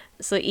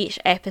 So each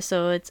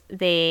episode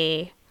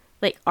they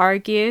like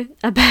argue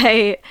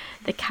about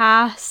the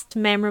cast,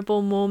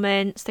 memorable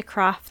moments, the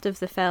craft of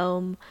the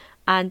film,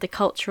 and the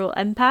cultural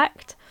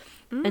impact.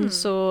 And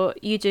so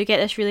you do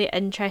get this really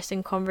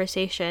interesting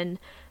conversation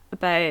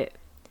about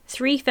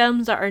 3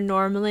 films that are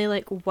normally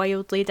like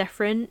wildly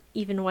different,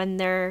 even when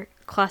they're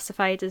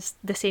classified as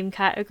the same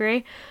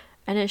category.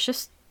 And it's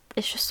just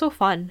so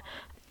fun.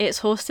 It's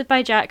hosted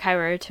by Jack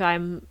Howard, who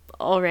I'm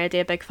already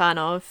a big fan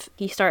of.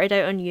 He started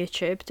out on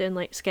YouTube doing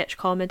like sketch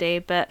comedy,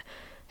 but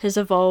has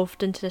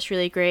evolved into this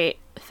really great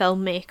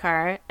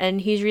filmmaker,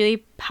 and he's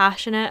really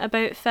passionate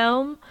about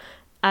film,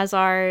 as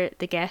are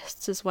the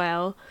guests as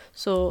well.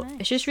 So nice.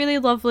 It's just really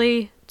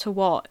lovely to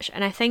watch,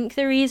 and I think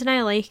the reason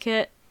I like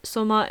it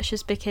so much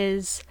is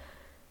because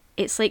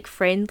it's like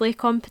friendly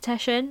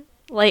competition.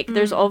 Like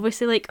there's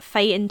obviously like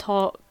fight and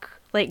talk,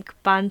 like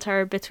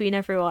banter between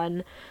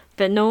everyone,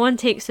 but no one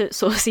takes it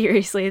so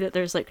seriously that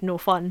there's like no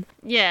fun.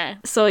 Yeah.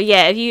 So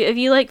yeah, if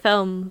you like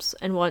films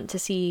and want to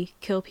see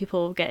cool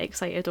people get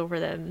excited over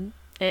them,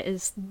 it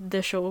is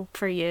the show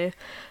for you.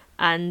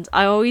 And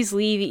I always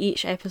leave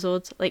each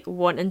episode like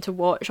wanting to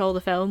watch all the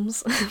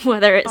films,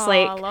 whether it's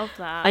I love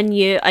that.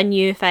 a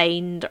new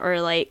find or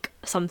like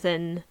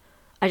something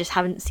I just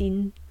haven't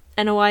seen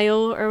in a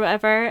while or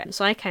whatever.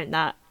 So I count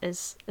that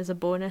as a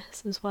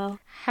bonus as well.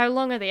 How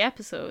long are the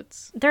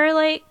episodes? They're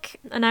like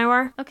an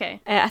hour.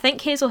 Okay. I think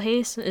Hazel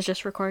Hayes is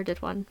just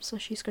recorded one, so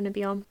she's going to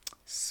be on.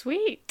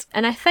 Sweet.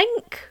 And I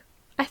think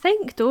I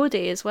think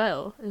Dodie as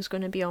well is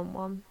going to be on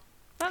one.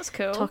 That's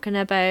cool. Talking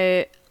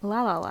about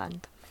La La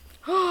Land.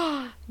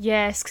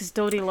 Yes, because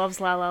Dodie loves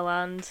La La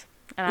Land.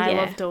 And I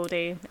love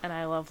Dodie, and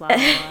I love La La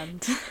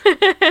Land.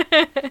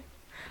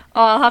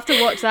 Oh, I'll have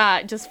to watch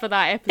that just for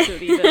that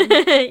episode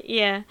even.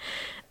 Yeah.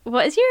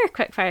 What is your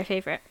quickfire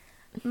favourite?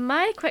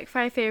 My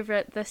quickfire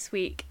favourite this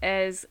week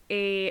is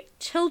a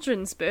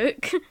children's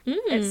book.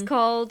 It's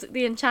called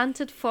The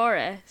Enchanted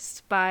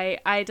Forest by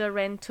Ida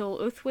Rental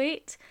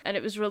Uthwaite, and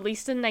it was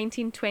released in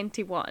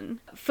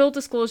 1921. Full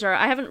disclosure,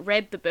 I haven't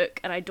read the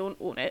book and I don't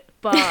own it,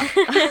 but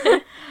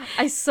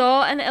I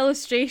saw an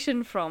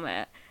illustration from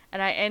it.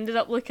 And I ended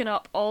up looking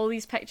up all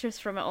these pictures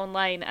from it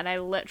online, and I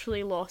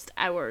literally lost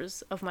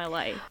hours of my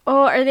life.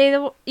 Oh, are they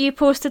you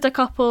posted a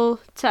couple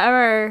to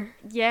our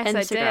Yes,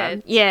 Instagram? I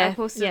did. Yeah, I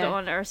posted it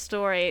on our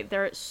story.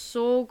 They're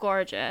so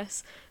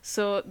gorgeous.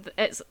 So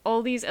it's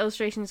all these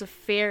illustrations of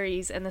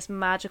fairies in this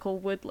magical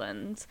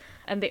woodland,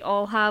 and they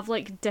all have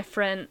like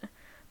different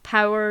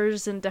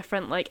powers and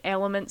different like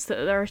elements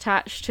that they're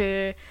attached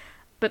to.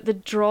 But the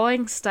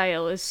drawing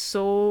style is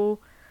so...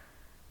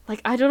 like,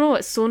 I don't know,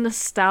 it's so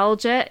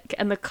nostalgic,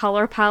 and the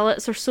colour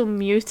palettes are so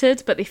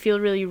muted, but they feel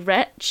really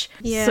rich.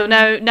 Yeah. So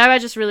now I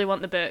just really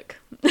want the book.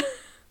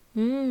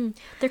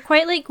 They're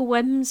quite, like,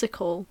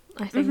 whimsical,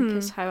 I think,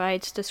 is how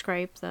I'd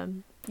describe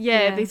them.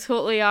 Yeah, they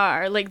totally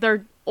are. Like,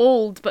 they're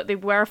old, but they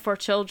were for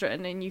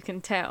children, and you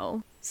can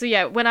tell. So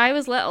yeah, when I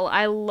was little,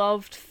 I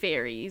loved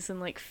fairies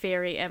and, like,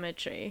 fairy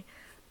imagery.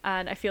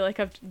 And I feel like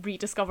I've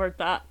rediscovered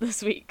that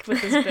this week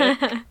with this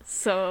book.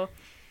 So...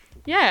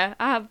 yeah,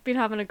 I have been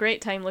having a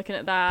great time looking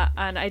at that,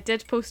 and I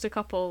did post a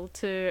couple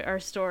to our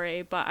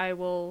story, but I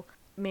will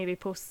maybe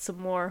post some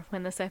more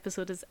when this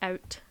episode is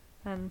out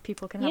and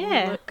people can have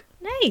a look.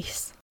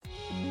 Nice.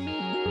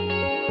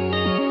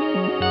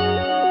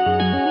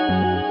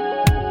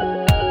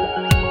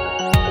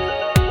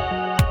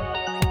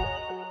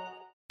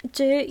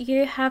 Do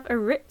you have a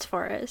route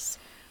for us?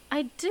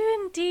 I do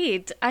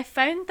indeed. I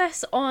found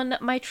this on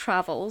my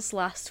travels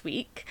last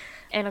week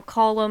in a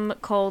column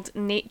called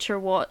Nature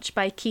Watch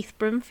by Keith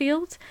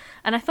Broomfield,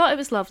 and I thought it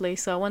was lovely,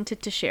 so I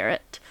wanted to share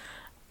it.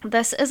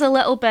 This is a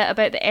little bit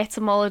about the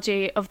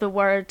etymology of the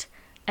word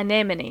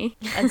anemone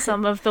and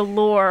some of the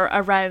lore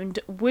around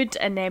wood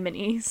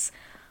anemones.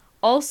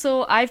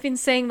 Also, I've been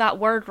saying that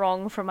word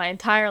wrong for my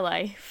entire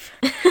life.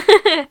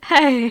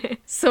 Hey.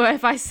 So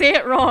if I say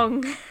it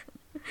wrong...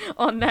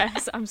 on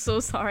this, I'm so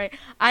sorry.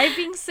 I've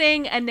been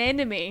saying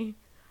anemone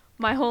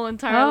my whole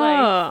entire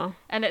life,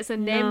 and it's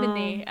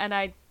anemone,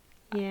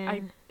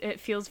 and it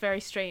feels very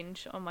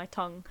strange on my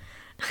tongue.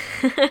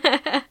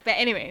 But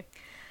anyway,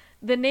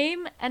 the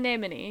name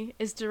anemone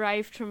is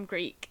derived from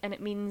Greek, and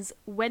it means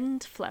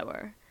wind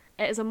flower.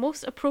 It is a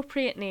most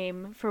appropriate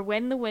name for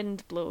when the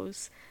wind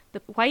blows,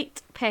 the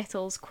white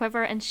petals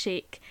quiver and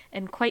shake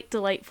in quite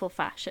delightful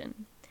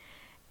fashion.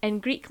 In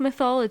Greek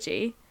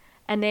mythology,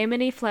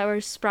 anemone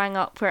flowers sprang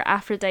up where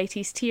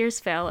Aphrodite's tears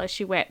fell as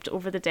she wept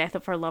over the death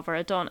of her lover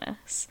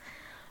Adonis.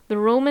 The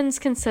Romans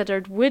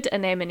considered wood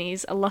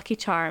anemones a lucky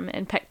charm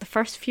and picked the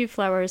first few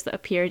flowers that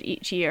appeared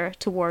each year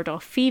to ward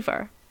off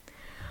fever.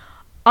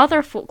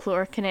 Other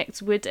folklore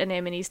connects wood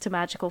anemones to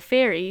magical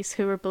fairies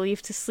who were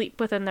believed to sleep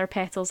within their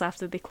petals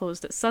after they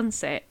closed at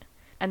sunset.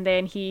 And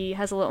then he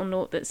has a little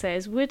note that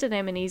says, wood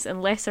anemones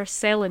and lesser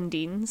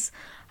celandines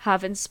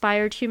have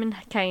inspired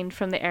humankind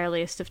from the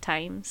earliest of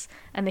times,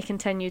 and they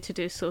continue to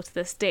do so to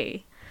this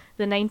day.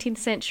 The 19th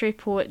century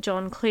poet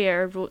John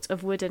Clare wrote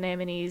of wood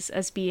anemones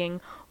as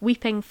being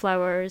weeping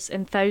flowers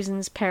in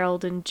thousands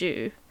pearled in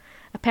dew.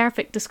 A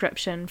perfect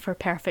description for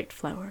perfect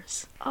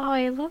flowers. Oh,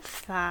 I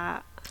love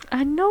that.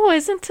 I know,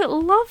 isn't it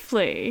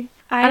lovely?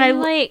 I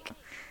like...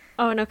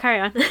 Oh, no, carry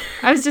on.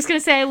 I was just going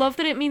to say, I love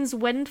that it means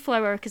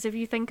windflower, because if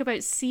you think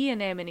about sea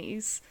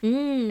anemones,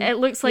 it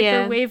looks like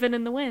they're waving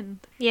in the wind.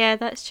 Yeah,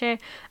 that's true.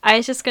 I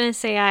was just going to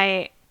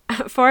say,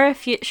 for a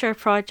future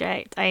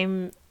project,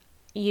 I'm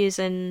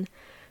using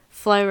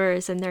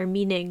flowers and their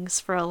meanings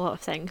for a lot of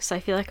things. So I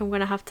feel like I'm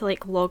going to have to,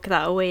 like, log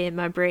that away in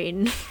my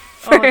brain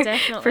for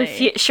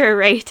future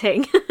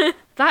writing.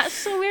 That's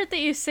so weird that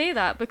you say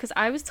that, because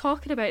I was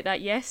talking about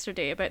that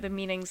yesterday, about the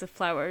meanings of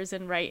flowers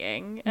in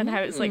writing and how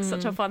it's like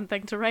such a fun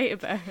thing to write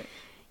about.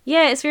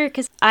 Yeah, it's weird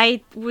because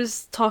I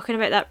was talking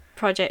about that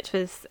project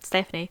with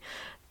Stephanie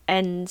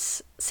and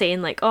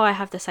saying like, oh, I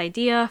have this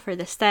idea for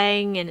this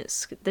thing and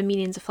it's the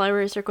meanings of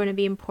flowers are going to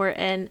be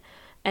important.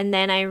 And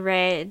then I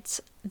read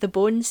The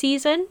Bone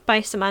Season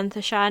by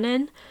Samantha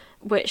Shannon,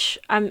 which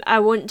I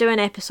won't do an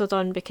episode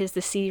on because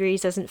the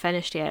series isn't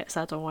finished yet,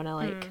 so I don't want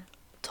to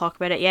talk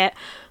about it yet.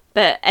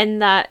 But in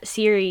that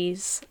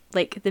series,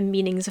 like, the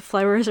meanings of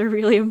flowers are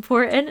really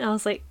important. And I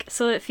was like,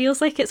 so it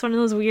feels like it's one of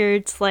those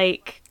weird,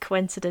 like,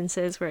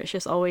 coincidences where it's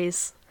just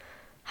always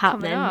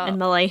happening in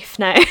my life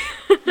now.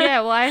 Yeah,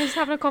 well, I was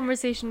having a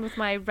conversation with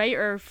my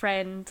writer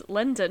friend,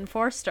 Lyndon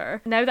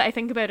Forster. Now that I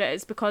think about it,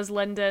 it's because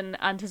Lyndon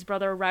and his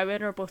brother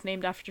Rowan are both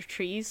named after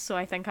trees. So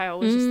I think I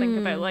always just think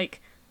about, like,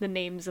 the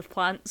names of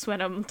plants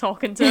when I'm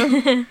talking to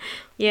him.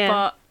 Yeah.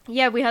 But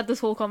Yeah, we had this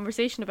whole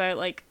conversation about,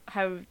 like,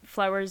 how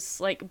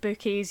flowers, like,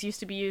 bouquets used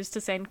to be used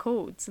to send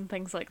codes and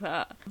things like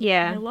that.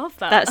 Yeah. And I love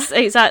that. That's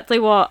exactly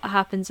what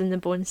happens in the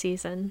bone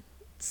season.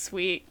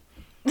 Sweet.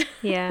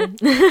 Yeah.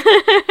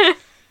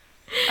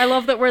 I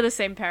love that we're the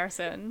same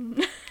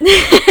person.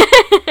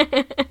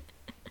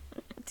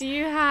 Do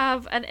you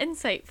have an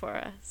insight for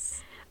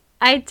us?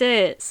 I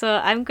do. So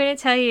I'm going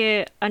to tell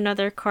you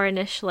another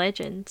Cornish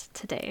legend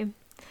today.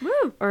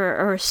 Woo!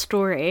 Or a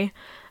story.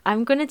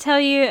 I'm going to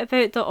tell you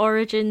about the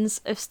origins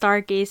of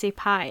Stargazy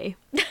pie.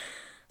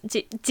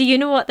 Do you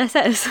know what this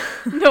is?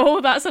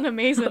 No, that's an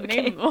amazing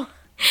name though.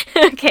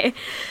 Okay,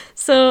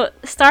 so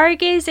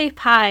Stargazy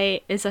pie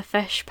is a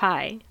fish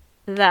pie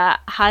that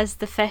has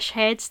the fish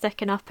head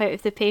sticking up out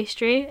of the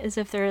pastry as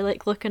if they're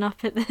like looking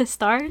up at the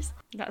stars.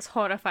 That's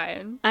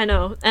horrifying. I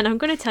know, and I'm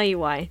going to tell you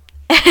why.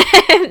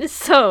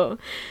 So,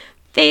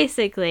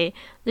 basically,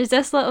 there's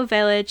this little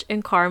village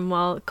in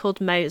Cornwall called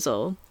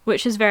Mousehole,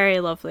 which is very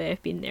lovely.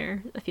 I've been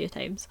there a few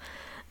times.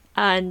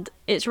 And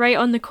it's right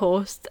on the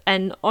coast,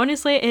 and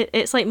honestly,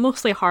 it's like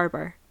mostly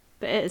harbour,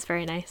 but it is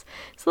very nice.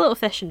 It's a little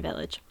fishing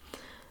village.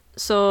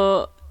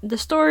 So, the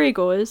story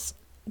goes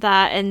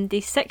that in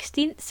the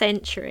 16th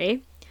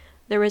century,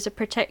 there was a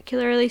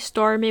particularly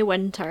stormy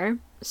winter,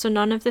 so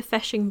none of the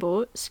fishing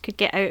boats could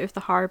get out of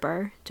the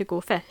harbour to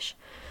go fish.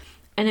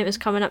 And it was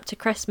coming up to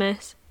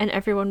Christmas, and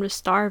everyone was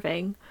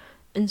starving.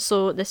 And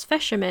so this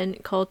fisherman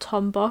called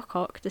Tom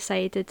Bawcock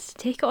decided to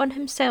take it on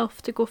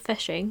himself to go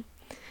fishing.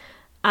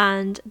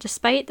 And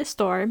despite the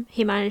storm,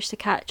 he managed to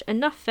catch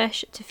enough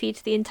fish to feed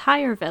the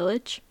entire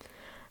village.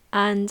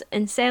 And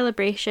in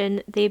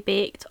celebration, they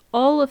baked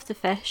all of the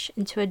fish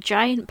into a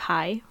giant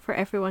pie for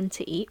everyone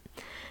to eat.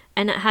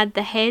 And it had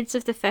the heads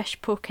of the fish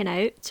poking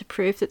out to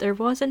prove that there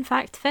was in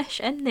fact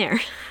fish in there.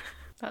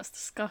 That's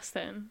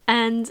disgusting.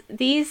 And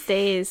these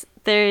days,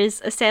 there's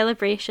a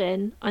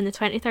celebration on the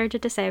 23rd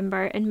of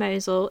December in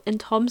Mousehole in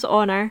Tom's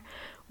honour,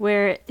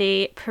 where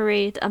they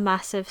parade a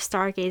massive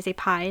Stargazy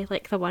pie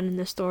like the one in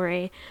the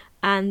story,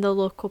 and the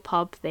local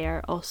pub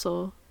there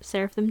also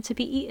serve them to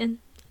be eaten.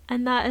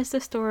 And that is the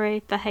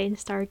story behind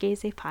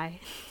Stargazy pie.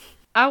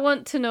 I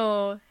want to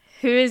know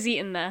who is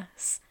eating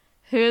this,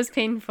 who is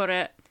paying for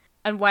it,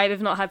 and why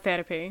they've not had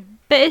therapy.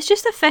 But it's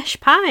just a fish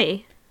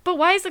pie. But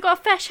why has it got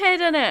a fish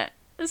head in it?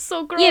 It's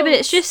so gross. Yeah, but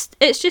it's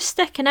just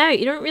sticking out.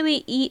 You don't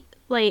really eat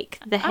like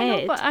the head.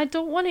 I know, but I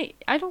don't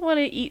want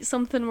to eat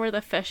something where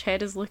the fish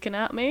head is looking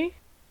at me.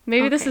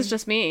 Maybe this is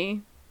just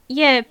me.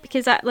 Yeah,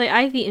 because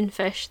I've eaten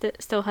fish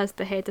that still has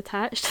the head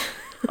attached.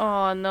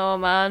 Oh no,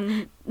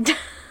 man.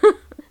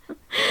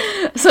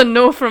 So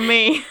no from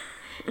me.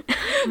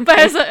 But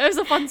it was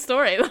a fun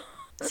story though.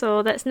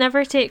 So let's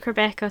never take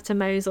Rebecca to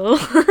Mousehole.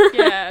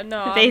 Yeah,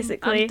 no.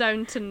 Basically, I'm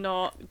down to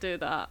not do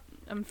that.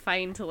 I'm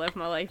fine to live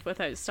my life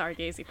without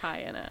Stargazy pie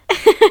in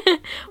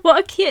it. What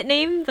a cute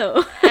name,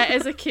 though. It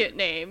is a cute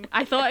name.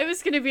 I thought it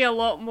was going to be a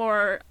lot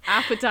more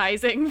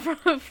appetizing from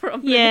the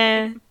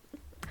name.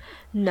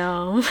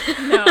 No.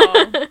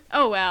 No.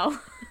 Oh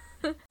well.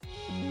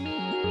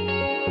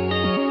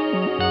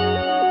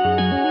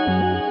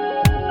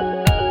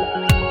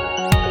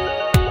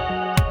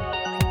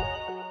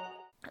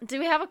 Do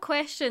we have a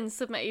question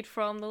submitted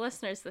from the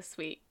listeners this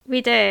week?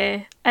 We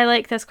do. I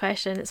like this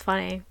question. It's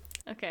funny.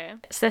 Okay.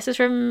 So this is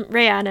from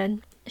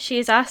Rhiannon. She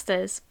has asked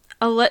us,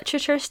 a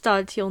literature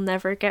stud you'll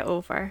never get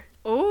over.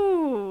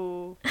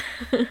 Ooh.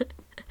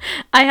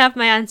 I have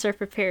my answer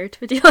prepared.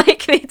 Would you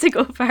like me to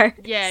go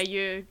first? Yeah,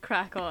 you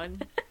crack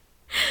on.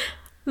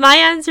 My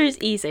answer is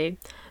easy,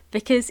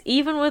 because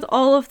even with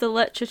all of the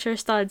literature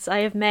studs I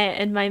have met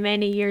in my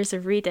many years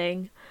of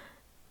reading,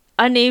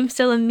 a name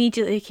still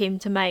immediately came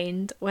to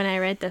mind when I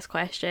read this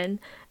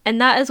question,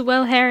 and that is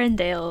Will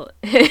Herondale,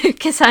 who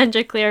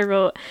Cassandra Clare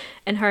wrote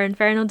in her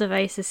Infernal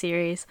Devices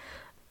series,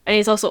 and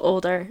he's also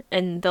older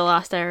in the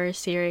Last Hours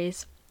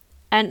series.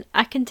 And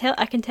I can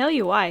tell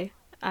you why.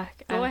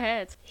 Go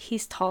ahead.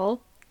 He's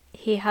tall.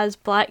 He has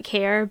black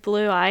hair,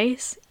 blue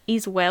eyes.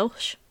 He's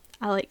Welsh.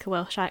 I like the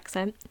Welsh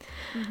accent.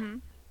 Mm-hmm.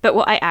 But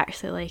what I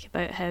actually like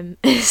about him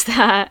is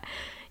that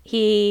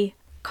he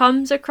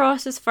comes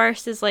across as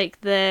first as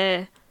like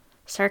the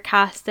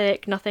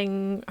sarcastic,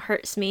 nothing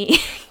hurts me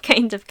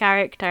kind of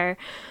character.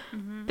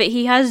 Mm-hmm. But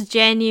he has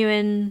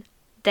genuine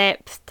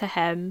depth to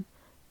him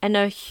and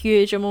a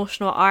huge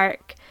emotional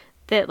arc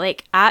that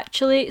like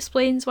actually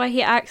explains why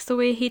he acts the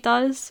way he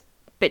does,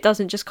 but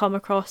doesn't just come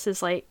across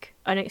as like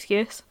an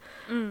excuse.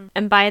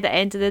 And by the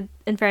end of the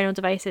Infernal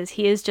Devices,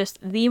 he is just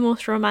the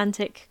most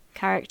romantic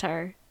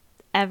character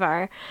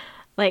ever.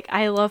 Like,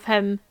 I love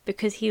him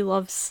because he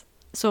loves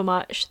so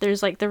much.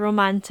 There's like the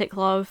romantic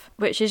love,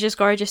 which is just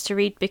gorgeous to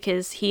read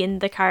because he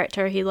and the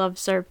character he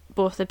loves are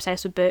both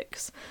obsessed with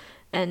books,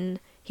 and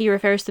he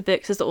refers to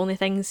books as the only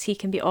things he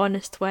can be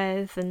honest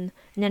with, and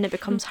then it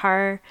becomes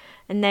her,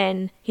 and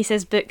then he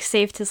says books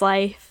saved his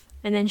life,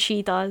 and then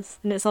she does,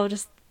 and it's all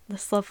just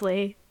this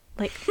lovely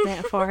like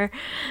metaphor.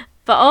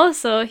 But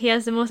also, he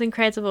has the most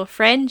incredible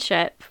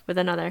friendship with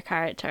another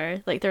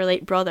character. Like, they're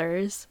like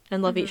brothers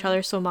and love each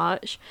other so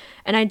much.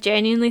 And I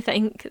genuinely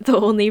think the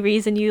only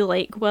reason you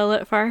like Will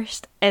at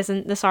first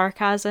isn't the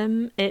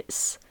sarcasm.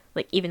 It's,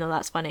 like, even though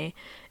that's funny,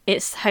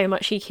 it's how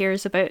much he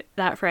cares about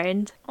that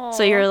friend. Aww.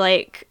 So you're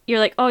like,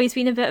 oh, he's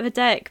been a bit of a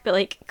dick. But,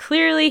 like,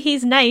 clearly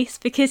he's nice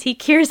because he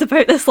cares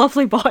about this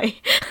lovely boy.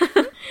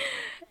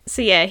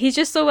 So yeah, he's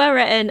just so well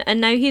written, and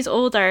now he's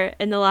older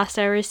in the last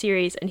hour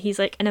series, and he's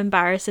like an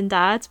embarrassing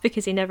dad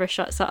because he never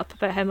shuts up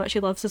about how much he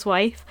loves his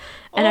wife,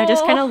 and I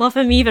just kind of love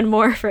him even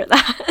more for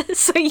that.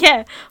 So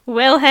yeah,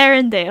 Will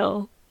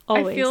Herondale,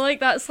 always. I feel like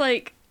that's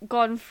like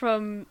gone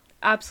from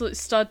absolute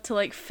stud to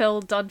like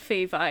Phil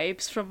Dunphy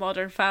vibes from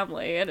Modern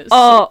Family, and it's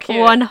so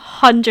cute.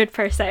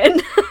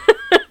 100%.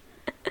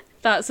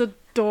 That's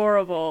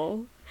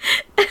adorable.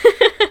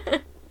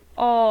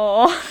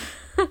 Oh.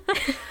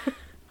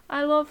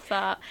 I love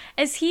that.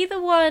 Is he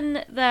the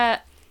one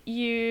that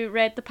you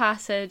read the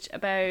passage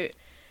about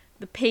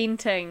the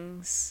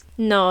paintings?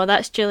 No,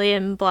 that's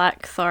Julian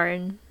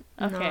Blackthorne.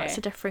 Okay. No, it's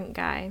a different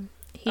guy.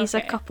 He's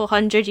a couple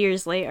hundred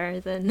years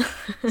later than...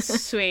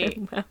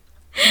 Sweet.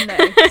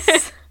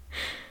 Nice.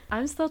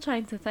 I'm still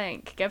trying to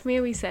think. Give me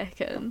a wee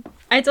second.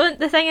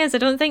 The thing is, I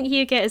don't think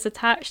you get as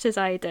attached as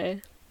I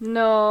do.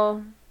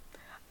 No.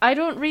 I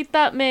don't read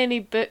that many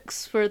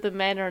books where the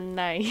men are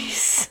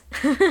nice.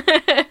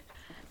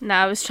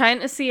 Now, I was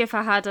trying to see if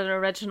I had an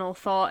original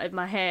thought in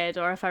my head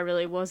or if I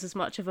really was as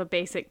much of a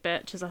basic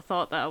bitch as I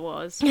thought that I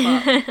was. But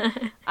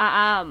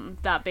I am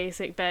that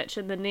basic bitch,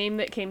 and the name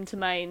that came to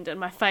mind and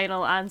my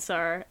final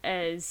answer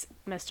is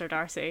Mr.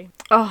 Darcy.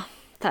 Oh,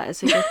 that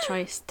is a good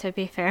choice, to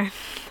be fair.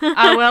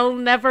 I will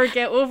never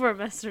get over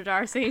Mr.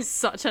 Darcy. He's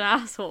such an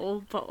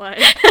asshole, but like...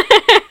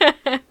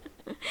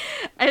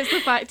 it's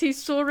the fact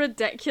he's so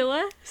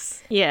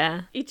ridiculous.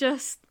 Yeah. He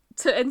just...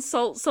 to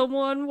insult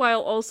someone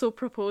while also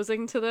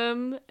proposing to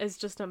them is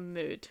just a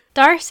mood.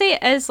 Darcy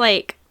is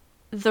like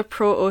the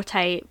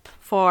prototype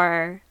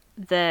for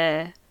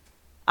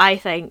I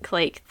think,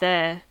 like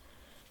the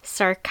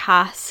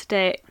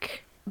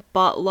sarcastic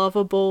but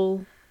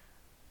lovable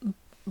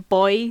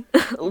boy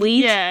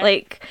lead. Yeah.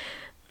 Like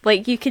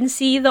you can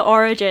see the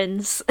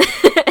origins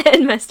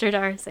in Mr.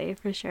 Darcy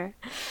for sure.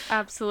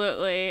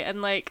 Absolutely.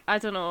 And like, I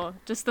don't know,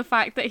 just the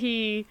fact that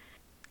he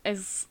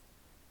is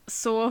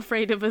so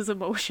afraid of his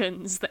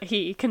emotions that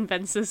he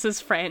convinces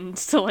his friend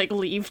to like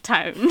leave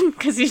town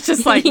because he's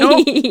just like, no,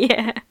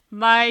 yeah.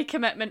 My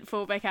commitment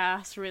phobic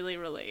ass really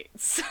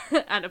relates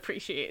and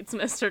appreciates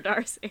Mr.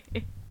 Darcy.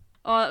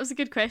 Oh, that was a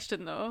good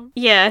question though.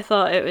 Yeah, I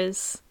thought it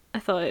was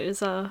a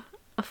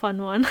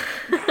fun one.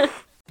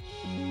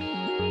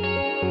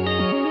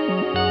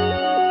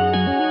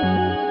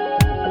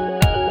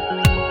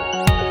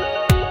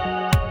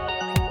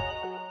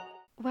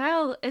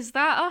 Well, is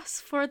that us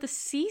for the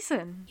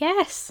season?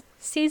 Yes,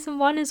 season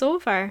 1 is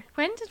over.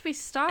 When did we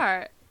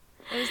start?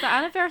 It was the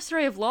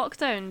anniversary of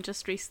lockdown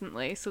just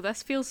recently, so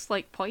this feels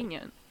like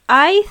poignant.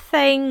 I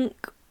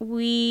think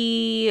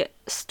we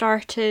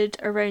started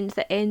around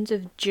the end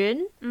of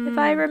June, if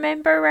I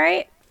remember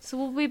right. So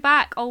we'll be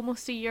back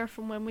almost a year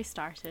from when we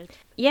started.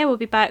 Yeah, we'll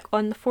be back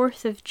on the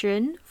 4th of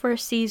June for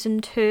season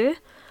 2.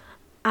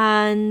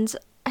 And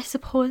I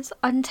suppose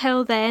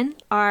until then,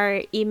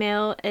 our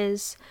email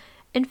is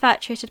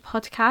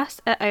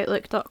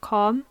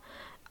infatuatedpodcast@outlook.com.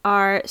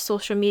 Our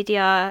social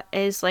media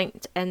is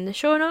linked in the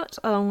show notes,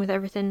 along with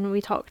everything we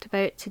talked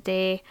about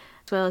today,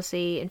 as well as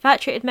the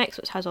Infatuated mix,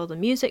 which has all the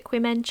music we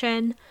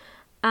mention.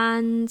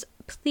 And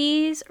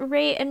please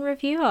rate and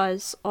review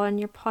us on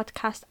your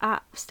podcast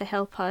apps to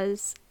help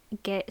us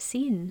get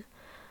seen.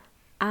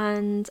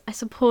 And I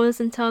suppose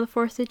until the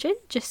 4th of June,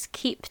 just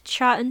keep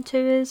chatting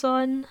to us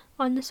on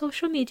the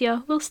social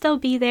media. We'll still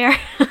be there.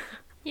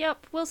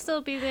 Yep, we'll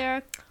still be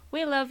there.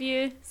 We love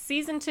you.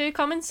 Season 2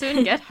 coming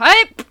soon. Get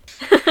hype!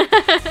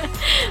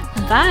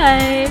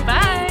 Bye!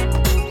 Bye!